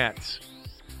 Go Nats.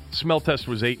 Smell test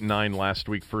was 8-9 last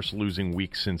week, first losing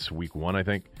week since week 1, I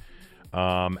think.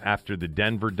 After the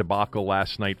Denver debacle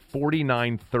last night,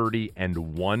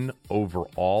 49-30-1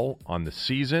 overall on the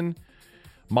season.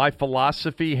 My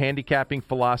philosophy, handicapping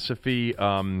philosophy,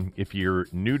 if you're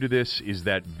new to this, is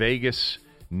that Vegas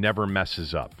never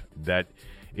messes up. That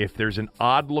if there's an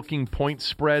odd-looking point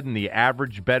spread and the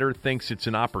average bettor thinks it's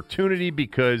an opportunity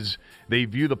because they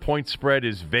view the point spread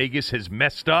as Vegas has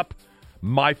messed up,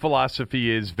 my philosophy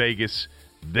is Vegas,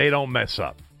 they don't mess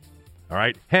up. All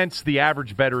right? Hence, the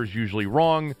average bettor is usually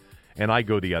wrong, and I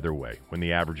go the other way. When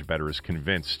the average bettor is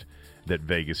convinced that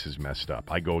Vegas has messed up,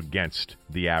 I go against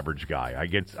the average guy.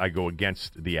 I go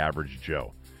against the average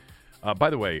Joe. By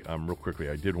the way, real quickly,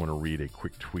 I did want to read a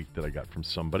quick tweet that I got from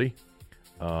somebody.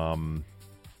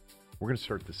 We're going to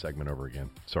start this segment over again.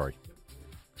 Sorry.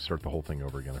 Start the whole thing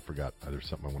over again. I forgot. There's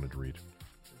something I wanted to read.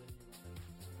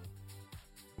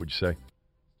 What'd you say?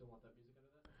 Still want that music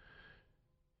under that?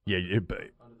 Yeah.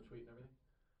 Under the tweet and everything?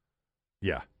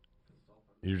 Yeah.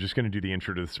 You're just going to do the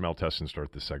intro to the smell test and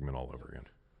start this segment all over again.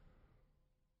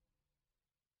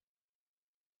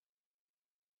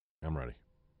 I'm ready.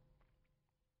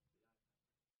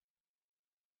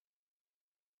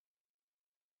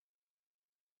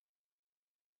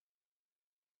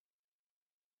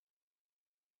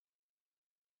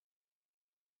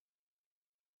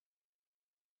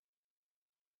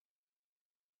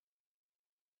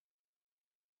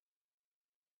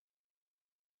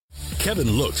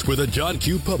 Kevin looks where the John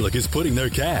Q. public is putting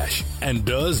their cash and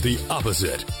does the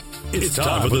opposite. It's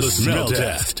time for the smell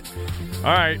test. All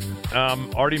right.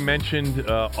 Already mentioned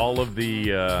all of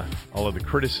the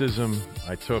criticism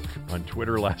I took on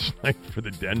Twitter last night for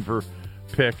the Denver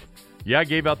pick. Yeah, I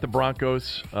gave out the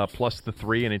Broncos plus the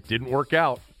 3, and it didn't work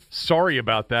out. Sorry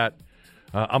about that.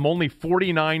 I'm only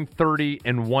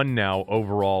 49-30-1 now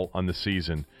overall on the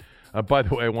season. By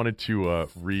the way, I wanted to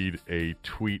read a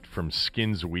tweet from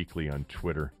Skins Weekly on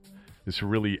Twitter. This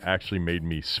really actually made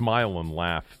me smile and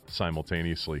laugh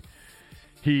simultaneously.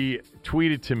 He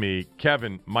tweeted to me,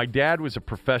 Kevin, my dad was a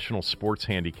professional sports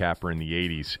handicapper in the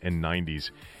 80s and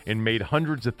 90s and made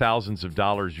hundreds of thousands of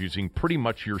dollars using pretty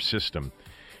much your system.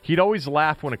 He'd always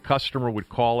laugh when a customer would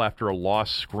call after a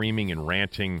loss, screaming and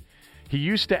ranting. He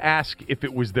used to ask if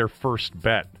it was their first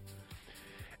bet.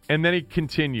 And then he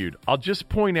continued, I'll just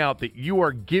point out that you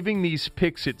are giving these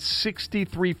picks at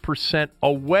 63%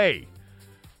 away.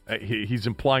 He's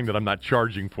implying that I'm not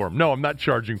charging for them. No, I'm not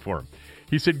charging for them.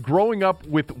 He said, growing up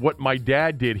with what my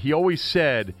dad did, he always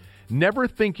said, never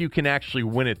think you can actually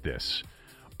win at this.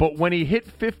 But when he hit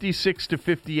 56 to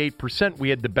 58%, we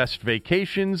had the best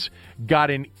vacations, got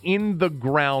an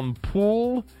in-the-ground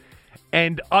pool,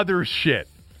 and other shit.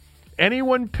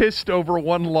 Anyone pissed over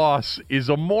one loss is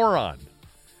a moron.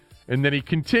 And then he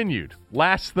continued,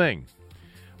 last thing,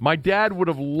 my dad would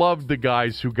have loved the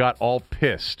guys who got all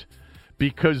pissed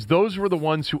because those were the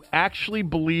ones who actually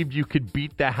believed you could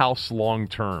beat the house long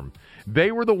term.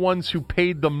 They were the ones who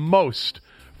paid the most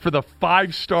for the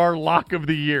 5-star lock of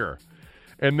the year.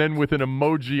 And then with an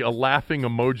emoji, a laughing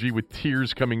emoji with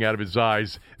tears coming out of his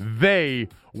eyes, they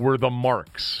were the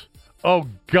marks. Oh,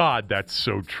 God, that's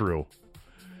so true.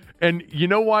 And you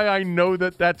know why I know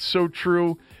that that's so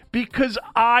true? Because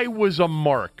I was a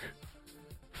mark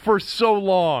for so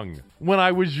long when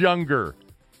I was younger.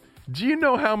 Do you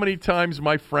know how many times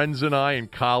my friends and I in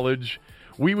college,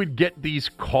 we would get these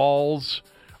calls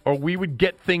or we would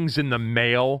get things in the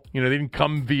mail? You know, they didn't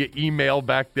come via email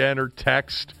back then or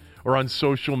text or on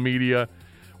social media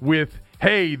with,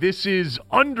 hey, this is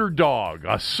Underdog,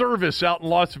 a service out in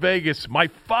Las Vegas, my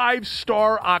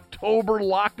 5-star October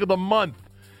lock of the month.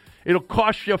 It'll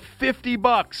cost you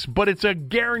 $50, but it's a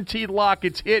guaranteed lock.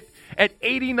 It's hit at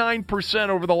 89%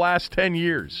 over the last 10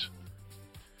 years.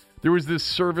 There was this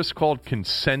service called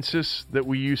Consensus that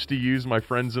we used to use, my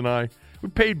friends and I. We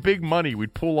paid big money.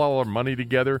 We'd pull all our money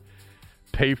together,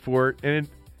 pay for it, and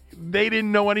they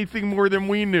didn't know anything more than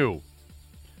we knew.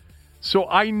 So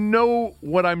I know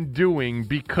what I'm doing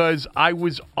because I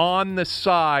was on the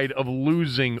side of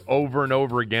losing over and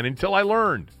over again until I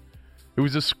learned. It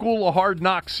was a school of hard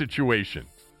knocks situation.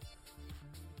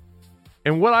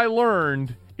 And what I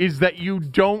learned is that you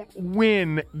don't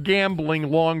win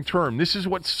gambling long term. This is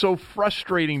what's so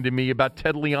frustrating to me about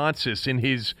Ted Leonsis and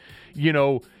his,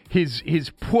 his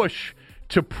push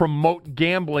to promote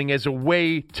gambling as a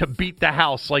way to beat the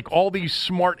house. Like all these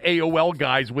smart AOL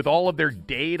guys with all of their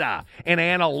data and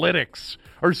analytics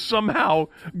are somehow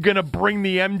going to bring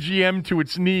the MGM to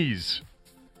its knees.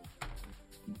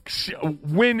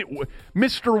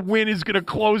 Mr. Wynn is going to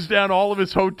close down all of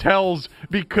his hotels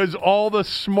because all the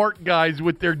smart guys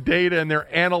with their data and their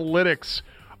analytics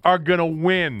are going to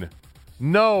win.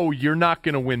 No, you're not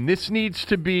going to win. This needs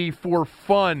to be for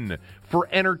fun, for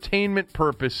entertainment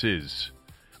purposes.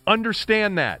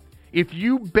 Understand that. If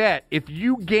you bet, if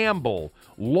you gamble,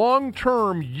 long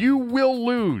term, you will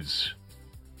lose.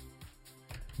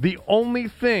 The only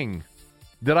thing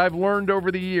that I've learned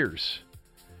over the years,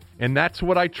 and that's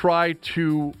what I try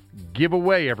to give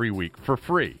away every week for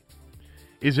free,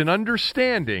 is an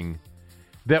understanding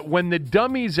that when the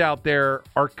dummies out there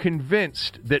are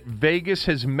convinced that Vegas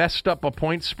has messed up a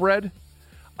point spread,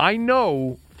 I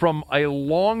know from a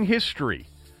long history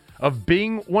of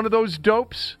being one of those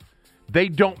dopes, they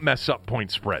don't mess up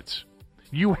point spreads.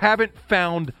 You haven't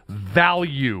found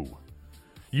value.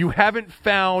 You haven't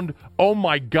found, oh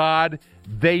my God,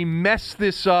 they messed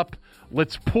this up.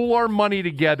 Let's pull our money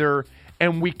together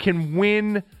and we can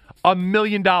win $1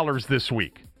 million this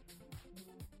week.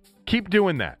 Keep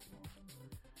doing that.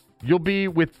 You'll be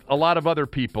with a lot of other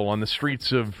people on the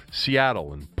streets of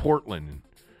Seattle and Portland and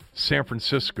San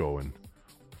Francisco and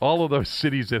all of those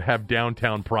cities that have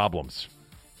downtown problems.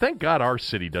 Thank God our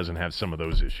city doesn't have some of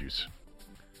those issues.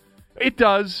 It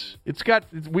does.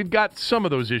 We've got some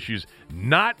of those issues,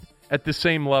 not at the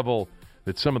same level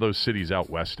that some of those cities out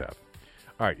west have.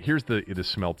 All right, here's the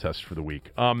smell test for the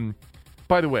week.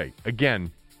 By the way,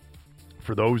 again,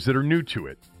 for those that are new to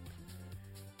it,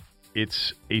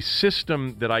 it's a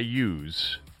system that I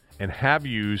use and have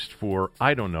used for,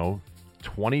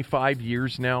 25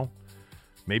 years now.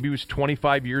 Maybe it was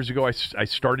 25 years ago I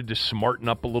started to smarten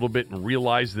up a little bit and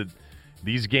realize that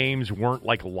these games weren't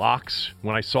like locks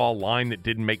when I saw a line that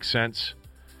didn't make sense.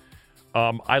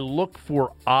 I look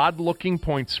for odd-looking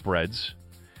point spreads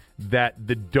that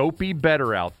the dopey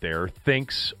bettor out there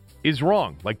thinks is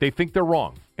wrong. Like they think they're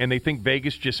wrong. And they think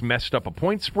Vegas just messed up a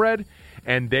point spread,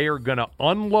 and they are going to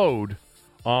unload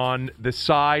on the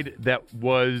side that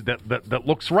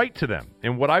looks right to them.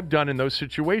 And what I've done in those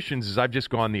situations is I've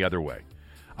just gone the other way.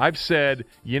 I've said,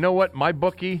 you know what, my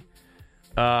bookie,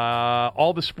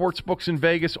 all the sports books in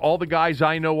Vegas, all the guys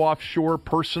I know offshore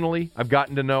personally, I've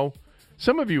gotten to know.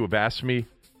 Some of you have asked me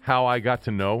how I got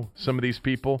to know some of these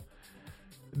people.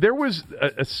 There was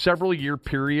a several-year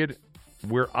period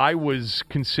where I was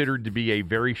considered to be a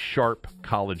very sharp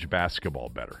college basketball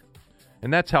bettor.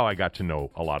 And that's how I got to know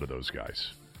a lot of those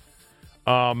guys.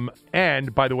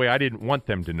 And, by the way, I didn't want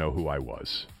them to know who I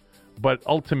was. But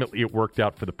ultimately it worked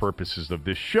out for the purposes of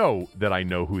this show that I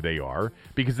know who they are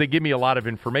because they give me a lot of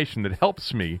information that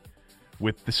helps me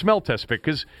with the smell test pick.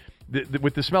 Because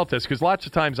lots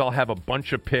of times I'll have a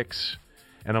bunch of picks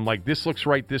and I'm like, this looks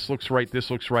right, this looks right,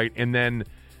 this looks right. And then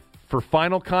for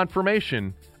final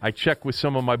confirmation, I check with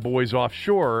some of my boys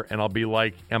offshore and I'll be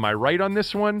like, am I right on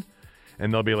this one?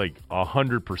 And they'll be like,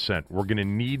 100%. We're going to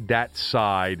need that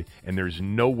side, and there's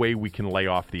no way we can lay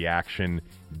off the action.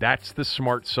 That's the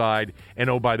smart side. And,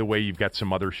 oh, by the way, you've got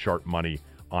some other sharp money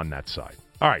on that side.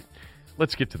 All right,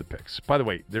 let's get to the picks. By the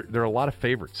way, there are a lot of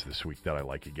favorites this week that I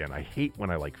like again. I hate when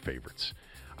I like favorites.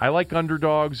 I like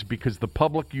underdogs because the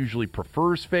public usually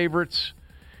prefers favorites,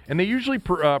 and they usually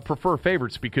prefer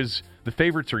favorites because the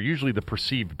favorites are usually the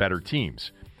perceived better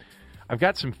teams. I've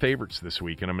got some favorites this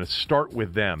week, and I'm going to start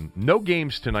with them. No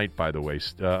games tonight, by the way,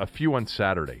 a few on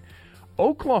Saturday.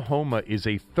 Oklahoma is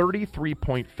a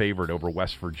 33-point favorite over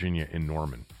West Virginia in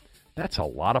Norman. That's a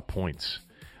lot of points.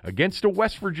 Against a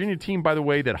West Virginia team, by the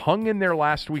way, that hung in there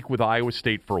last week with Iowa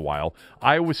State for a while.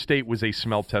 Iowa State was a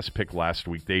smell test pick last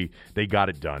week. They got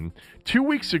it done. 2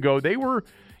 weeks ago, they were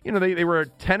a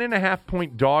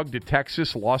 10.5-point dog to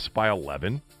Texas, lost by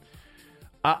 11.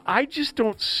 I just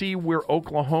don't see where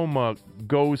Oklahoma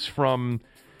goes from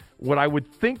what I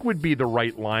would think would be the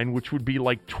right line, which would be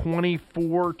like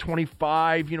 24,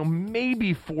 25,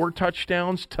 maybe 4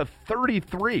 touchdowns to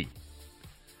 33.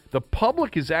 The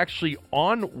public is actually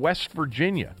on West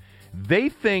Virginia. They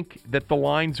think that the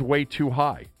line's way too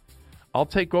high. I'll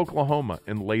take Oklahoma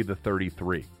and lay the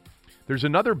 33. There's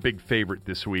another big favorite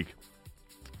this week.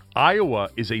 Iowa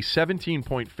is a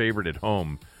 17-point favorite at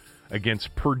home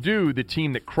against Purdue, the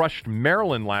team that crushed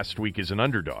Maryland last week, as an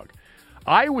underdog.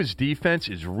 Iowa's defense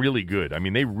is really good. I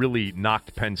mean, they really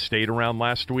knocked Penn State around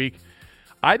last week.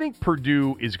 I think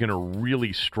Purdue is going to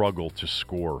really struggle to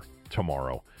score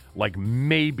tomorrow. Like,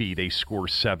 maybe they score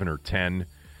 7 or 10,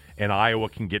 and Iowa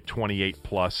can get 28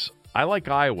 plus. I like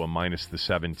Iowa minus the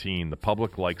 17. The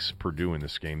public likes Purdue in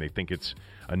this game. They think it's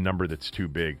a number that's too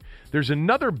big. There's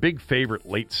another big favorite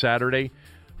late Saturday.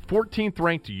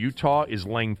 14th-ranked Utah is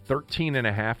laying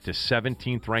 13.5 to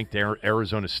 17th-ranked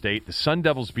Arizona State. The Sun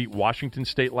Devils beat Washington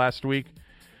State last week.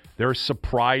 They're a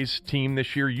surprise team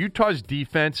this year. Utah's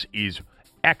defense is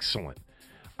excellent.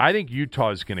 I think Utah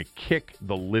is going to kick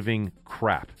the living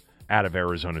crap out of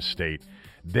Arizona State.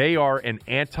 They are an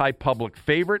anti-public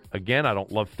favorite. Again, I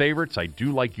don't love favorites. I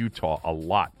do like Utah a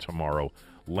lot tomorrow,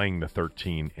 laying the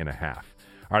 13.5.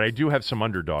 All right, I do have some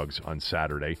underdogs on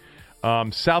Saturday.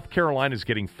 South Carolina is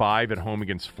getting 5 at home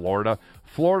against Florida.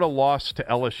 Florida lost to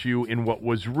LSU in what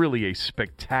was really a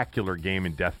spectacular game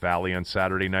in Death Valley on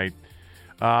Saturday night.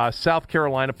 South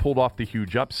Carolina pulled off the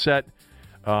huge upset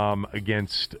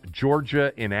against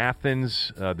Georgia in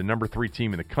Athens, the number 3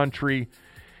 team in the country.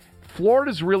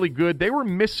 Florida's really good. They were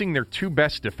missing their 2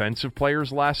 best defensive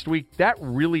players last week. That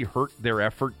really hurt their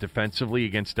effort defensively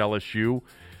against LSU.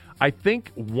 I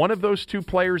think one of those 2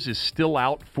 players is still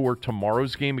out for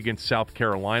tomorrow's game against South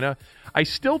Carolina. I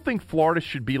still think Florida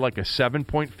should be like a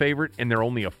 7-point favorite, and they're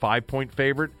only a 5-point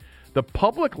favorite. The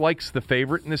public likes the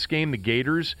favorite in this game, the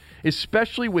Gators,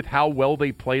 especially with how well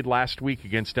they played last week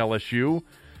against LSU.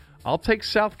 I'll take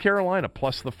South Carolina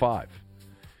plus the 5.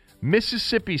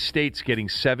 Mississippi State's getting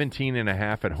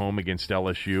 17.5 at home against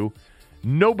LSU.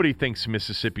 Nobody thinks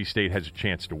Mississippi State has a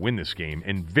chance to win this game,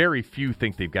 and very few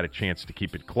think they've got a chance to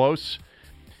keep it close.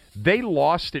 They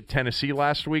lost at Tennessee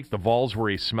last week. The Vols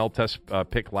were a smell test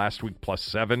pick last week, plus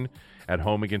 7 at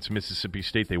home against Mississippi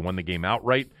State. They won the game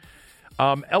outright.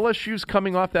 LSU's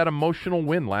coming off that emotional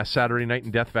win last Saturday night in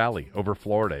Death Valley over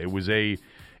Florida. It was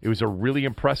a really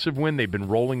impressive win. They've been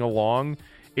rolling along.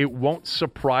 It won't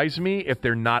surprise me if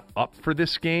they're not up for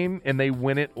this game and they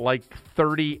win it like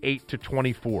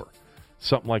 38-24.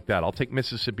 Something like that. I'll take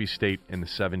Mississippi State in the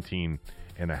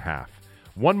 17.5.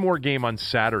 One more game on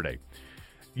Saturday.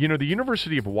 You know, the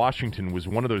University of Washington was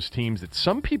one of those teams that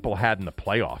some people had in the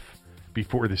playoff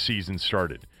before the season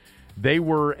started. They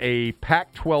were a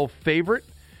Pac-12 favorite.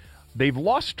 They've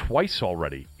lost twice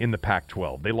already in the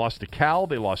Pac-12. They lost to Cal,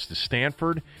 they lost to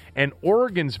Stanford, and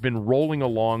Oregon's been rolling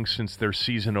along since their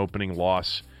season-opening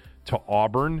loss to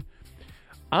Auburn.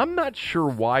 I'm not sure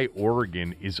why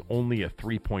Oregon is only a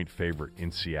 3-point favorite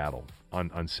in Seattle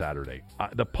on Saturday.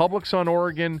 The public's on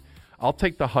Oregon. I'll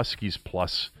take the Huskies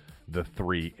plus the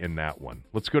 3 in that one.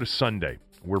 Let's go to Sunday,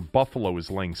 where Buffalo is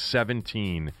laying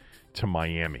 17 to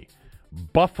Miami.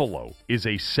 Buffalo is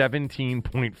a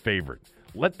 17-point favorite.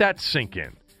 Let that sink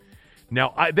in.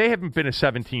 Now, they haven't been a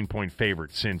 17-point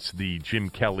favorite since the Jim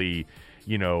Kelly,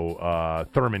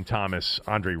 Thurman Thomas,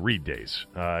 Andre Reed days.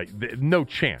 No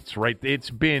chance, right? It's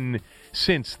been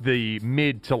since the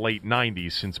mid to late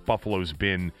 90s since Buffalo's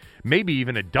been maybe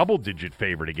even a double-digit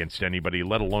favorite against anybody,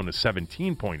 let alone a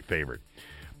 17-point favorite.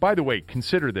 By the way,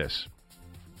 consider this.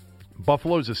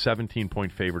 Buffalo's a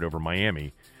 17-point favorite over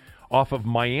Miami off of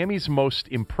Miami's most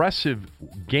impressive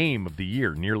game of the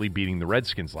year, nearly beating the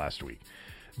Redskins last week.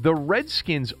 The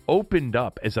Redskins opened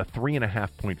up as a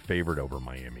 3.5-point favorite over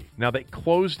Miami. Now, they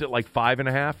closed at like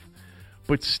 5.5,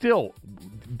 but still,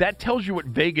 that tells you what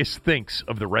Vegas thinks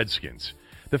of the Redskins.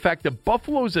 The fact that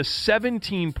Buffalo's a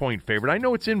 17-point favorite, I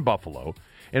know it's in Buffalo,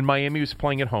 and Miami was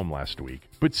playing at home last week,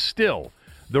 but still,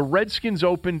 the Redskins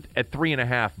opened at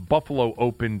 3.5, Buffalo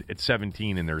opened at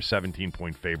 17, and they're a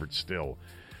 17-point favorite still.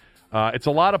 It's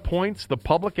a lot of points. The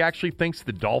public actually thinks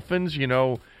the Dolphins,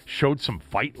 showed some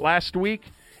fight last week,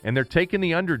 and they're taking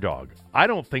the underdog. I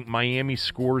don't think Miami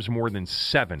scores more than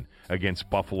 7 against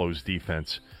Buffalo's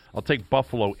defense. I'll take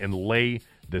Buffalo and lay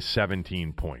the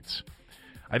 17 points.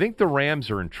 I think the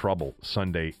Rams are in trouble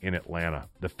Sunday in Atlanta.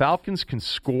 The Falcons can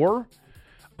score,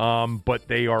 but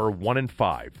they are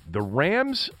 1-5. The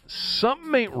Rams,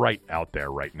 something ain't right out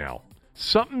there right now.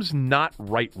 Something's not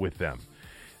right with them.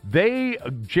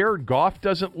 Jared Goff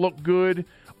doesn't look good.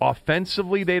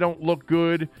 Offensively, they don't look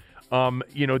good.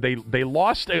 They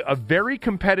lost a very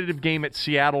competitive game at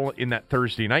Seattle in that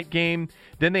Thursday night game.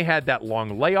 Then they had that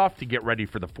long layoff to get ready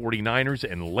for the 49ers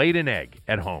and laid an egg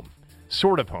at home.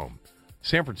 Sort of home.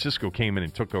 San Francisco came in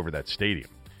and took over that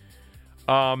stadium.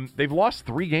 They've lost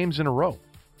 3 games in a row.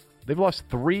 They've lost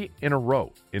 3 in a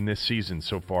row in this season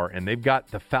so far, and they've got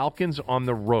the Falcons on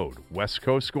the road. West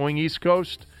Coast going East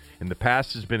Coast. in the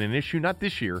past has been an issue, not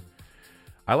this year.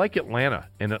 I like Atlanta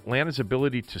and Atlanta's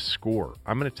ability to score.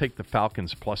 I'm going to take the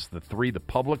Falcons plus the 3. The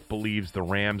public believes the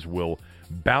Rams will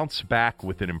bounce back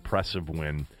with an impressive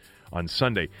win on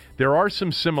Sunday. There are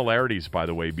some similarities, by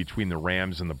the way, between the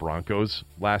Rams and the Broncos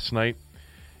last night.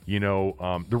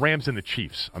 The Rams and the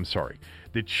Chiefs, I'm sorry.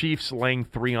 The Chiefs laying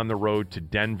 3 on the road to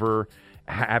Denver,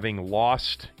 having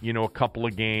lost, a couple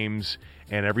of games,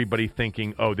 and everybody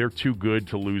thinking, oh, they're too good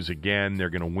to lose again. They're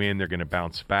going to win. They're going to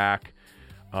bounce back.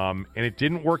 And it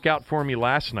didn't work out for me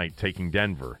last night taking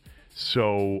Denver.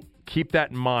 So keep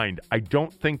that in mind. I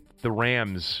don't think the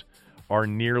Rams are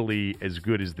nearly as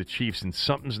good as the Chiefs, and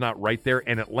something's not right there.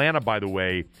 And Atlanta, by the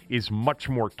way, is much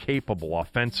more capable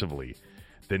offensively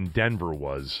than Denver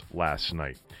was last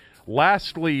night.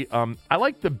 Lastly, I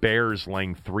like the Bears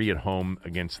laying 3 at home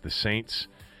against the Saints.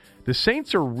 The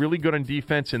Saints are really good on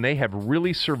defense, and they have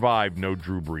really survived no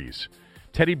Drew Brees.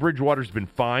 Teddy Bridgewater's been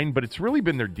fine, but it's really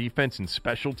been their defense and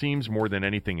special teams more than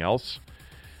anything else.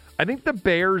 I think the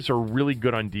Bears are really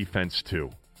good on defense, too.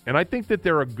 And I think that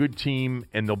they're a good team,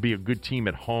 and they'll be a good team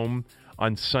at home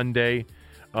on Sunday.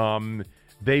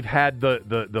 They've had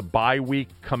the bye week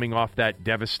coming off that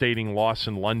devastating loss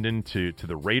in London to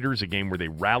the Raiders, a game where they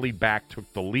rallied back,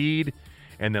 took the lead,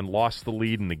 and then lost the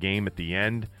lead in the game at the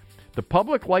end. The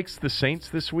public likes the Saints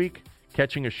this week,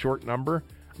 catching a short number.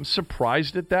 I'm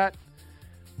surprised at that.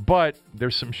 But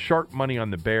there's some sharp money on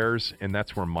the Bears, and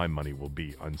that's where my money will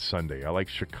be on Sunday. I like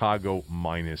Chicago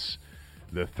minus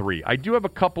the 3. I do have a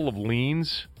couple of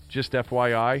leans, just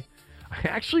FYI. I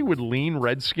actually would lean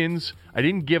Redskins. I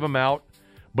didn't give them out,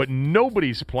 but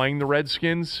nobody's playing the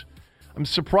Redskins. I'm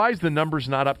surprised the number's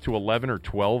not up to 11 or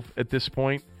 12 at this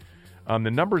point.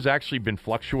 The number's actually been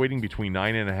fluctuating between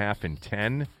 9.5 and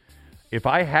 10.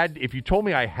 If you told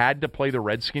me I had to play the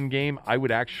Redskin game, I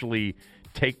would actually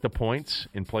take the points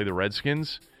and play the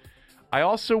Redskins. I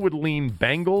also would lean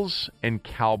Bengals and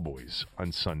Cowboys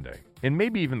on Sunday, and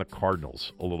maybe even the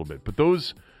Cardinals a little bit, but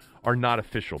those are not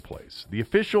official plays. The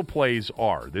official plays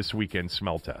are this weekend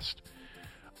smell test.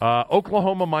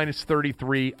 Oklahoma minus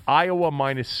 33, Iowa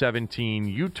minus 17,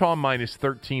 Utah minus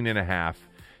 13.5,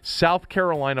 South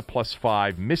Carolina plus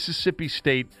 5, Mississippi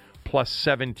State plus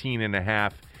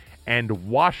 17.5, and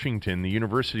Washington, the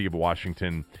University of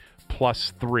Washington,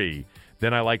 plus 3.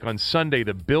 Then I like on Sunday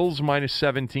the Bills minus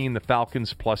 17, the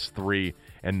Falcons plus 3,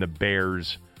 and the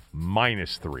Bears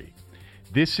minus 3.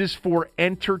 This is for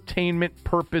entertainment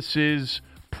purposes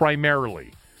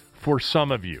primarily for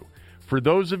some of you. For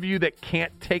those of you that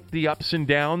can't take the ups and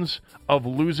downs of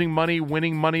losing money,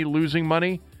 winning money, losing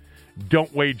money,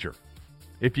 don't wager.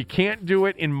 If you can't do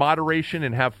it in moderation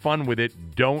and have fun with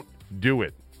it, don't do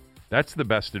it. That's the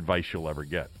best advice you'll ever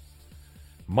get.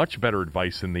 Much better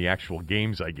advice than the actual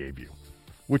games I gave you,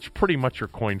 which pretty much are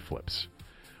coin flips.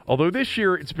 Although this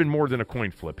year it's been more than a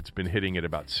coin flip. It's been hitting at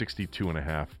about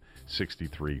 62.5%,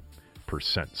 63%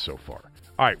 so far.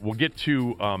 All right, we'll get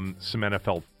to some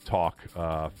NFL talk,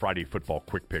 Friday football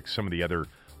quick picks, some of the other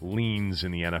leans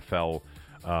in the NFL,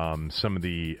 some of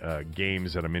the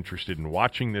games that I'm interested in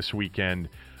watching this weekend.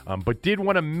 But did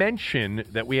want to mention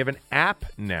that we have an app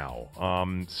now.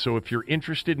 So if you're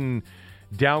interested in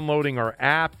downloading our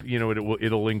app,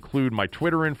 it'll include my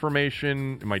Twitter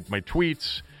information, my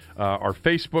tweets, our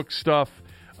Facebook stuff,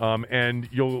 and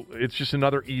it's just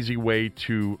another easy way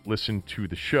to listen to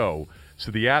the show. So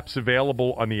the app's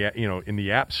available on the in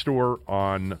the App Store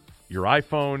on your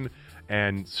iPhone,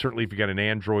 and certainly if you got an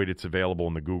Android, it's available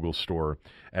in the Google Store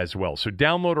as well. So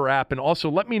download our app, and also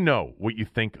let me know what you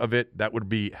think of it. That would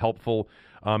be helpful.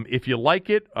 If you like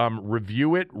it,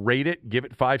 review it, rate it, give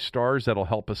it 5 stars. That'll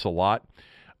help us a lot.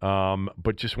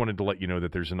 But just wanted to let you know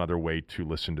that there's another way to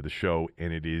listen to the show,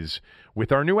 and it is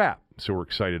with our new app. So we're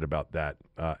excited about that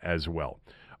as well.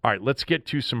 All right, let's get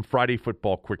to some Friday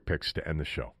football quick picks to end the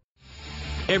show.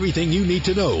 Everything you need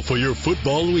to know for your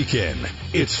football weekend.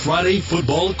 It's Friday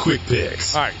Football Quick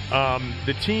Picks. All right,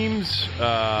 the teams,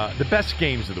 the best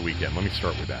games of the weekend. Let me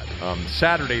start with that.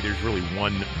 Saturday, there's really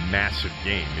one massive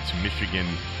game. It's Michigan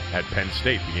at Penn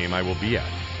State, the game I will be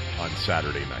at on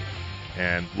Saturday night.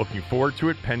 And looking forward to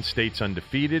it. Penn State's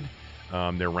undefeated.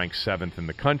 They're ranked 7th in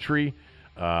the country.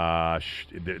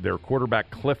 Their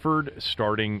quarterback Clifford,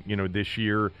 starting this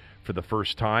year for the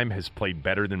first time, has played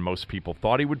better than most people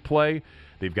thought he would play.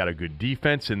 They've got a good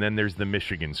defense, and then there's the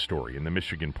Michigan story and the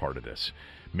Michigan part of this.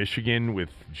 Michigan with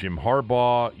Jim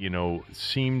Harbaugh,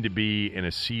 seem to be in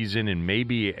a season, and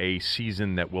maybe a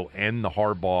season that will end the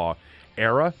Harbaugh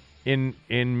era in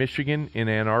Michigan, in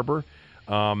Ann Arbor.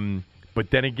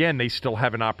 But then again, they still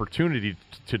have an opportunity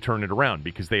to turn it around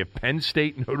because they have Penn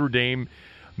State, Notre Dame,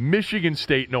 Michigan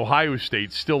State, and Ohio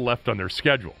State still left on their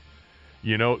schedule.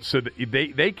 So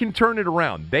they can turn it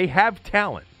around. They have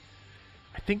talent.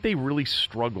 I think they really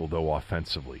struggle, though,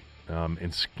 offensively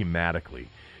and schematically.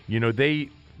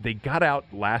 They got out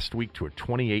last week to a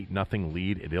 28-0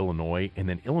 lead at Illinois, and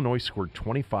then Illinois scored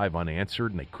 25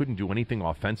 unanswered, and they couldn't do anything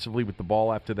offensively with the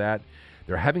ball after that.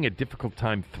 They're having a difficult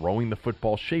time throwing the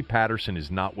football. Shea Patterson is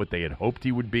not what they had hoped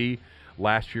he would be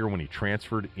last year when he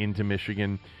transferred into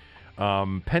Michigan.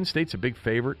 Penn State's a big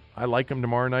favorite. I like them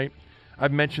tomorrow night.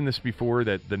 I've mentioned this before,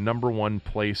 that the number one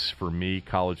place for me,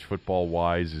 college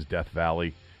football-wise, is Death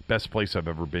Valley. Best place I've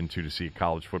ever been to see a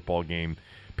college football game.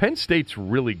 Penn State's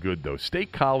really good, though.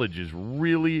 State College is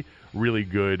really, really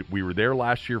good. We were there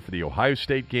last year for the Ohio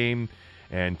State game,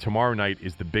 and tomorrow night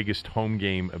is the biggest home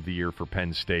game of the year for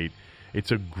Penn State.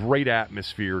 It's a great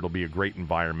atmosphere. It'll be a great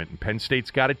environment, and Penn State's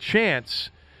got a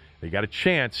chance. They got a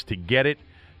chance to get it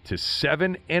to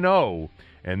 7-0,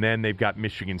 and then they've got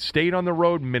Michigan State on the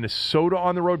road, Minnesota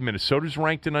on the road. Minnesota's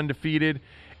ranked and undefeated,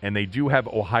 and they do have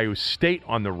Ohio State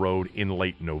on the road in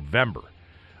late November.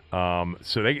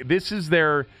 This is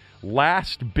their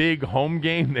last big home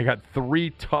game. They got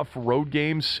 3 tough road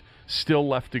games still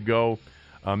left to go.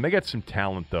 They got some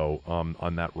talent, though,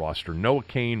 on that roster. Noah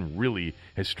Cain really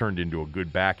has turned into a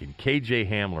good back, and KJ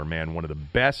Hamler, man, one of the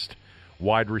best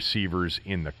wide receivers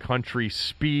in the country.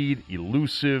 Speed,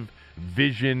 elusive,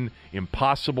 vision,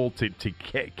 impossible to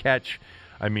catch.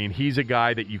 I mean, he's a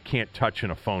guy that you can't touch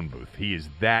in a phone booth. He is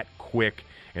that quick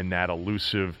and that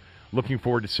elusive. Looking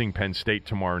forward to seeing Penn State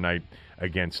tomorrow night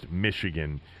against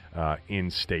Michigan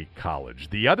in State College.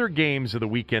 The other games of the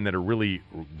weekend that are really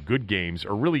good games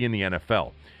are really in the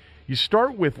NFL. You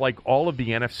start with all of the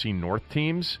NFC North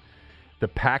teams. The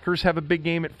Packers have a big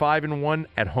game at 5-1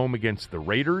 at home against the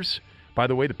Raiders. By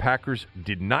the way, the Packers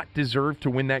did not deserve to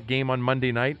win that game on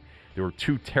Monday night. There were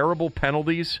 2 terrible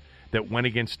penalties that went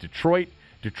against Detroit.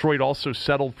 Detroit also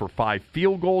settled for 5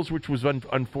 field goals, which was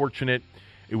unfortunate.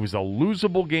 It was a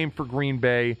losable game for Green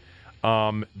Bay.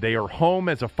 They are home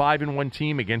as a 5-1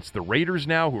 team against the Raiders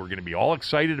now, who are going to be all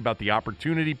excited about the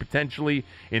opportunity potentially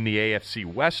in the AFC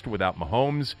West without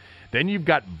Mahomes. Then you've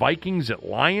got Vikings at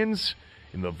Lions.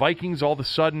 And the Vikings, all of a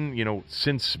sudden,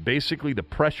 since basically the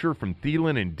pressure from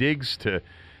Thielen and Diggs to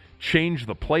change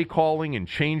the play calling and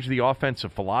change the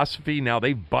offensive philosophy, now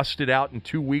they've busted out in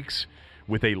 2 weeks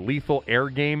with a lethal air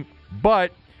game.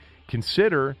 But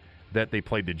consider that they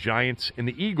played the Giants and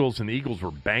the Eagles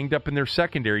were banged up in their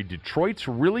secondary. Detroit's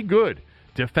really good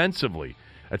defensively.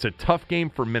 That's a tough game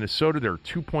for Minnesota. They're a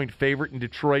 2-point favorite in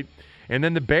Detroit. And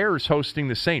then the Bears hosting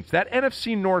the Saints. That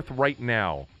NFC North right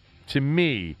now, to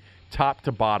me, top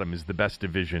to bottom, is the best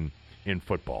division in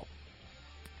football.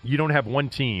 You don't have one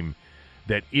team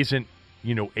that isn't,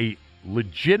 a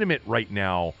legitimate right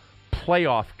now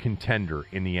playoff contender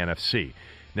in the NFC.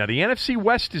 Now, the NFC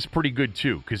West is pretty good,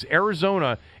 too, because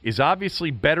Arizona is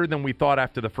obviously better than we thought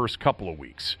after the first couple of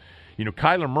weeks.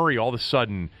 Kyler Murray all of a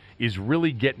sudden is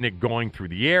really getting it going through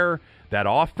the air. That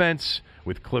offense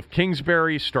with Cliff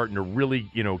Kingsbury starting to really,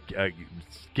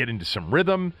 get into some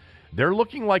rhythm. They're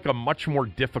looking like a much more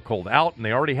difficult out, and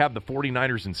they already have the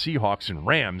 49ers and Seahawks and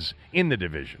Rams in the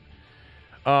division.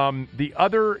 The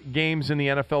other games in the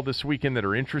NFL this weekend that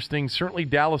are interesting, certainly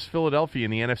Dallas-Philadelphia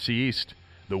in the NFC East.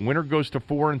 The winner goes to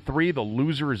 4-3. The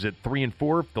loser is at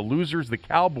 3-4. If the loser's the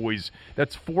Cowboys,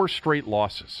 that's 4 straight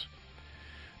losses.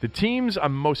 The teams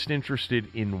I'm most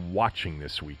interested in watching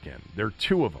this weekend, there are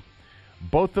 2 of them,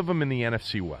 both of them in the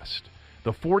NFC West.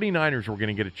 The 49ers we're going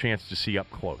to get a chance to see up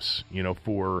close,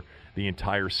 for the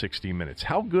entire 60 minutes.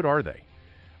 How good are they?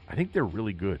 I think they're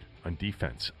really good on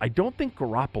defense. I don't think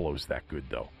Garoppolo's that good,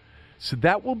 though. So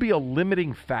that will be a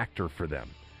limiting factor for them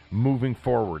moving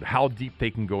forward, how deep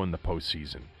they can go in the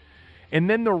postseason. And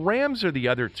then the Rams are the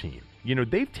other team.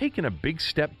 They've taken a big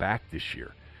step back this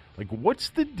year. What's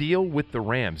the deal with the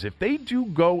Rams? If they do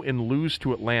go and lose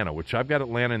to Atlanta, which I've got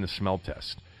Atlanta in the smell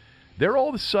test, they're all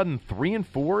of a sudden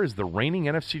 3-4 as the reigning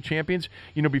NFC champions.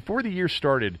 Before the year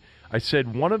started, I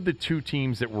said one of the 2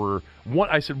 teams that were one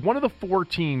of the 4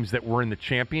 teams that were in the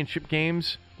championship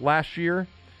games last year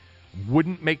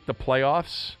wouldn't make the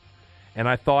playoffs. And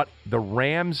I thought the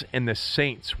Rams and the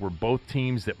Saints were both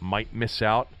teams that might miss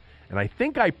out. And I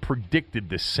think I predicted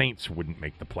the Saints wouldn't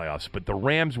make the playoffs, but the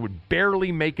Rams would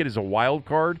barely make it as a wild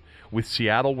card with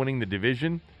Seattle winning the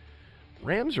division.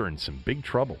 Rams are in some big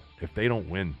trouble if they don't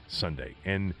win Sunday.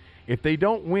 And if they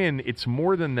don't win, it's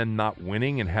more than them not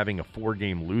winning and having a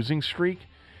 4-game losing streak.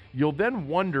 You'll then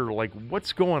wonder,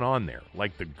 what's going on there?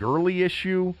 The Gurley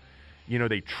issue.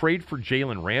 They trade for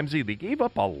Jalen Ramsey. They gave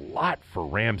up a lot for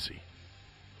Ramsey.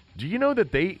 Do you know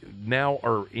that they now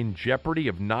are in jeopardy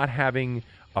of not having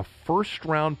a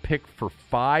first-round pick for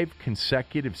 5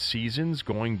 consecutive seasons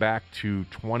going back to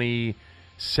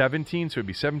 2017. So it would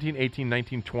be 17, 18,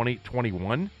 19, 20,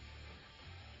 21.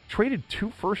 Traded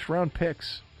 2 first-round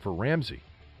picks for Ramsey.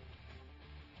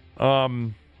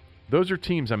 Those are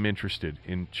teams I'm interested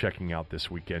in checking out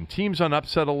this weekend. Teams on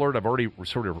upset alert, I've already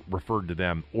sort of referred to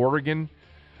them. Oregon,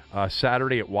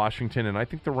 Saturday at Washington, and I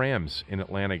think the Rams in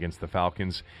Atlanta against the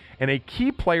Falcons. And a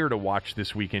key player to watch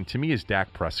this weekend, to me, is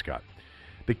Dak Prescott.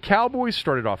 The Cowboys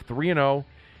started off 3-0.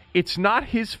 It's not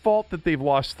his fault that they've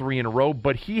lost 3 in a row,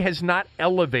 but he has not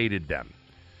elevated them.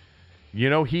 You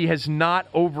know, he has not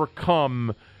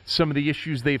overcome some of the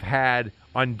issues they've had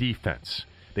on defense.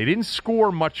 They didn't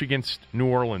score much against New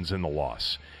Orleans in the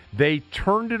loss. They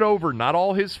turned it over, not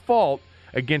all his fault,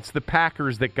 against the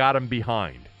Packers that got him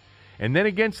behind. And then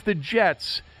against the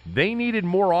Jets, they needed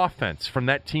more offense from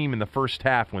that team in the first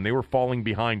half when they were falling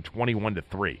behind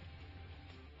 21-3.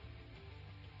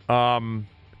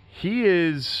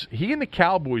 He and the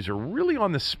Cowboys are really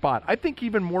on the spot. I think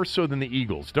even more so than the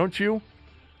Eagles, don't you?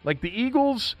 Like, the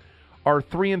Eagles are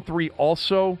 3-3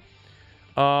 also.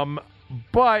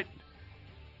 But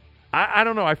I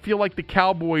don't know. I feel like the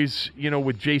Cowboys, you know,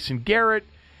 with Jason Garrett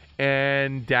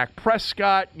and Dak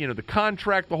Prescott, you know, the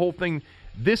contract, the whole thing,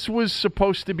 this was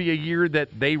supposed to be a year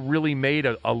that they really made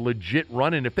a legit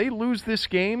run. And if they lose this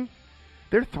game,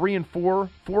 they're 3-4,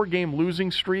 4-game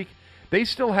losing streak. They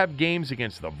still have games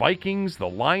against the Vikings, the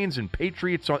Lions, and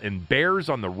Patriots and Bears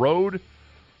on the road.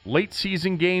 Late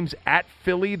season games at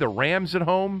Philly, the Rams at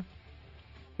home.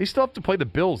 They still have to play the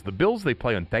Bills. The Bills they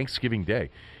play on Thanksgiving Day.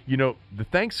 You know, the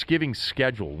Thanksgiving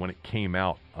schedule when it came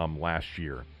out last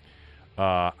year,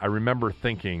 I remember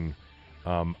thinking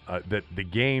that the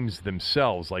games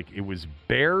themselves, like it was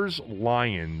Bears,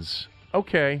 Lions,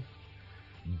 okay,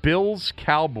 Bills,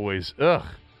 Cowboys, ugh,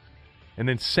 and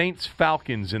then Saints,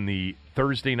 Falcons in the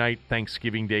Thursday night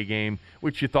Thanksgiving Day game,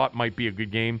 which you thought might be a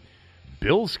good game.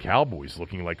 Bills, Cowboys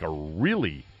looking like a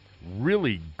really,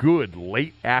 really good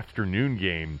late afternoon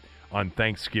game on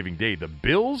Thanksgiving Day. The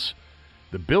Bills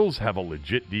have a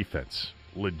legit defense.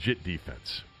 Legit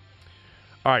defense.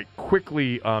 All right,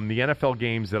 quickly, the NFL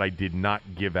games that I did not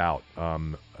give out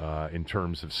in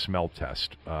terms of smell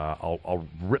test. I'll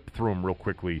rip through them real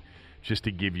quickly just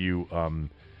to give you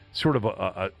sort of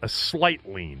a slight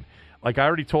lean. Like I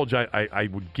already told you, I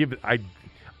would give it.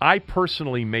 I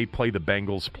personally may play the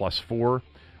Bengals +4,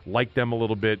 like them a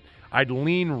little bit. I'd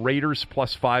lean Raiders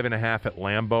 +5.5 at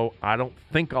Lambeau. I don't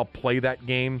think I'll play that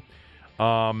game.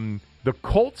 The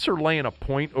Colts are laying a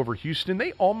point over Houston.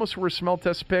 They almost were a smell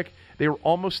test pick. They were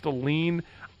almost a lean.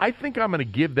 I think I'm going to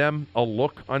give them a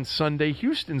look on Sunday.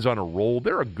 Houston's on a roll.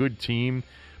 They're a good team.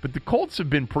 But the Colts have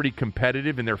been pretty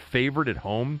competitive, and they're favored at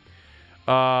home.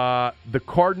 The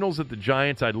Cardinals at the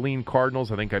Giants, I'd lean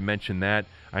Cardinals. I think I mentioned that.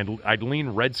 I'd lean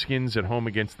Redskins at home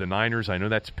against the Niners. I know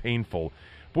that's painful.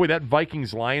 Boy, that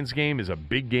Vikings-Lions game is a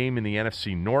big game in the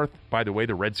NFC North. By the way,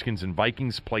 the Redskins and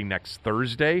Vikings play next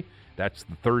Thursday. That's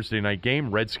the Thursday night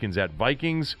game. Redskins at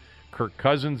Vikings. Kirk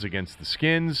Cousins against the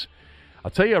Skins.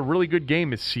 I'll tell you a really good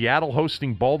game is Seattle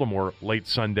hosting Baltimore late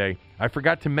Sunday. I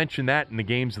forgot to mention that in the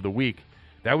games of the week.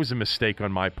 That was a mistake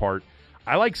on my part.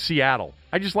 I like Seattle.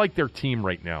 I just like their team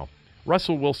right now.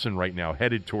 Russell Wilson right now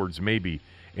headed towards maybe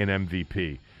an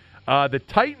MVP. The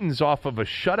Titans off of a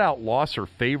shutout loss are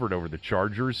favored over the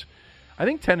Chargers. I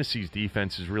think Tennessee's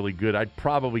defense is really good. I'd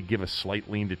probably give a slight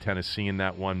lean to Tennessee in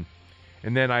that one.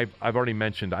 And then I've already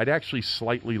mentioned I'd actually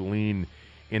slightly lean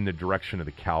in the direction of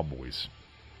the Cowboys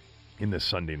in the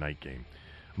Sunday night game.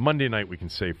 Monday night we can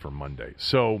save for Monday.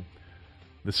 So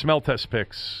the smell test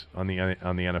picks on the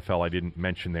NFL I didn't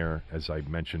mention there, as I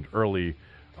mentioned early,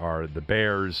 are the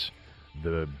Bears,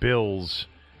 the Bills,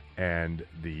 and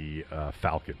the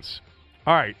Falcons.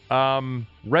 All right,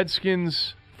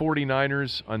 Redskins,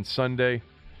 49ers on Sunday.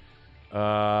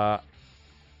 I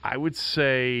would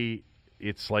say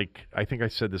it's like, I think I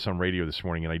said this on radio this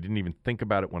morning, and I didn't even think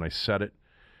about it when I said it.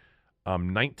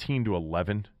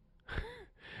 19-11.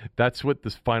 That's what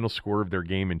the final score of their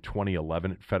game in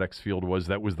 2011 at FedEx Field was.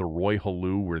 That was the Roy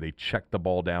Halou where they checked the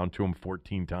ball down to him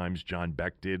 14 times. John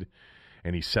Beck did,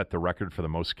 and he set the record for the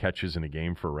most catches in a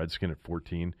game for a Redskin at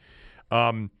 14.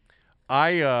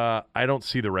 I don't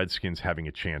see the Redskins having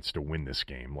a chance to win this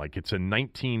game. Like, it's a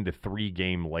 19-3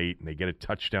 game late, and they get a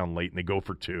touchdown late, and they go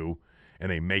for 2,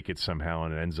 and they make it somehow,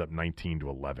 and it ends up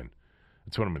 19-11.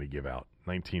 That's what I'm going to give out,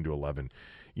 19-11.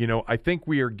 You know, I think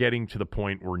we are getting to the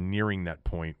point, we're nearing that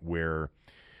point where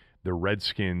the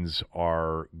Redskins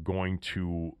are going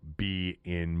to be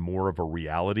in more of a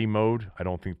reality mode. I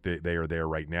don't think that they are there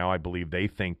right now. I believe they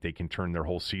think they can turn their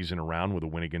whole season around with a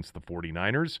win against the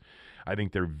 49ers. I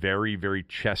think they're very, very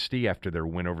chesty after their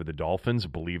win over the Dolphins,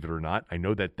 believe it or not. I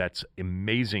know that that's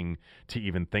amazing to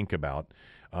even think about,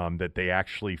 that they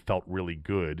actually felt really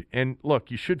good. And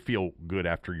look, you should feel good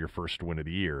after your first win of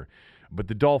the year, but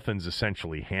the Dolphins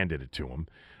essentially handed it to them.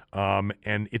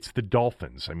 And it's the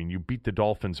Dolphins. I mean, you beat the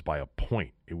Dolphins by a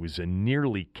point. It was a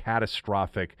nearly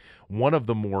catastrophic, one of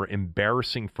the more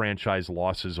embarrassing franchise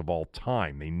losses of all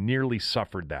time. They nearly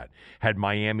suffered that. Had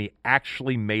Miami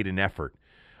actually made an effort,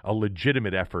 a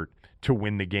legitimate effort, to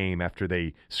win the game after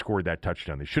they scored that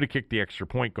touchdown. They should have kicked the extra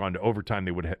point, gone to overtime.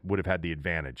 They would have had the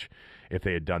advantage if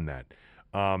they had done that.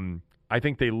 I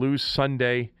think they lose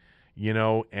Sunday,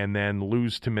 and then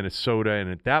lose to Minnesota.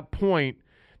 And at that point,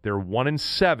 they're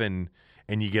 1-7,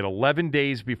 and you get 11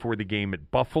 days before the game at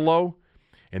Buffalo,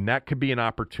 and that could be an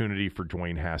opportunity for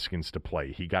Dwayne Haskins to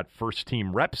play. He got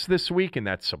first-team reps this week, and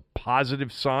that's a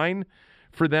positive sign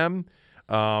for them.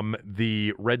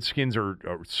 The Redskins are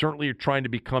certainly trying to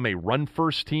become a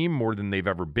run-first team more than they've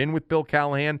ever been with Bill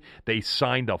Callahan. They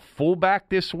signed a fullback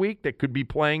this week that could be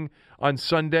playing on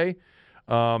Sunday.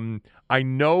 I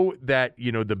know that,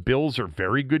 the Bills are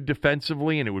very good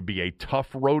defensively, and it would be a tough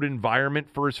road environment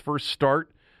for his first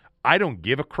start. I don't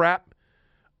give a crap.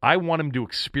 I want him to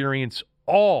experience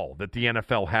all that the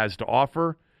NFL has to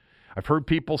offer. I've heard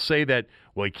people say that,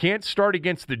 well, he can't start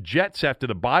against the Jets after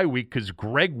the bye week because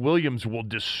Greg Williams will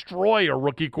destroy a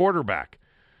rookie quarterback.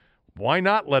 Why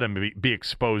not let him be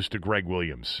exposed to Greg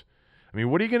Williams? I mean,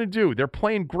 what are you going to do? They're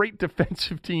playing great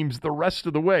defensive teams the rest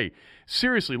of the way.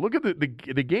 Seriously, look at the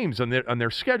games on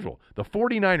their schedule. The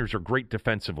 49ers are great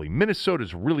defensively.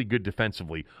 Minnesota's really good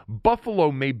defensively.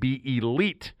 Buffalo may be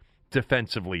elite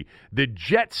defensively. The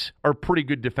Jets are pretty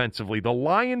good defensively. The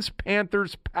Lions,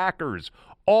 Panthers, Packers,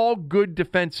 all good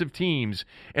defensive teams.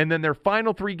 And then their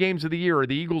final 3 games of the year are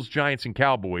the Eagles, Giants, and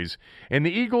Cowboys. And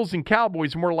the Eagles and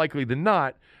Cowboys, more likely than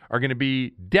not, are going to be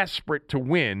desperate to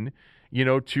win,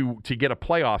 to get a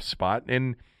playoff spot.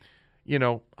 And,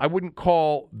 I wouldn't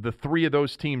call the 3 of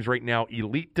those teams right now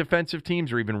elite defensive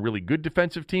teams or even really good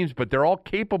defensive teams, but they're all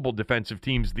capable defensive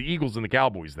teams, the Eagles and the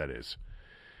Cowboys, that is.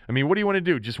 I mean, what do you want to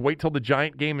do? Just wait till the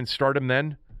Giant game and start them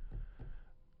then?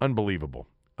 Unbelievable.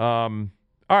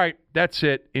 All right, that's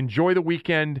it. Enjoy the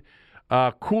weekend.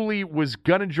 Cooley was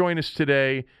going to join us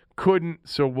today, couldn't,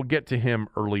 so we'll get to him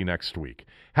early next week.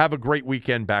 Have a great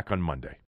weekend. Back on Monday.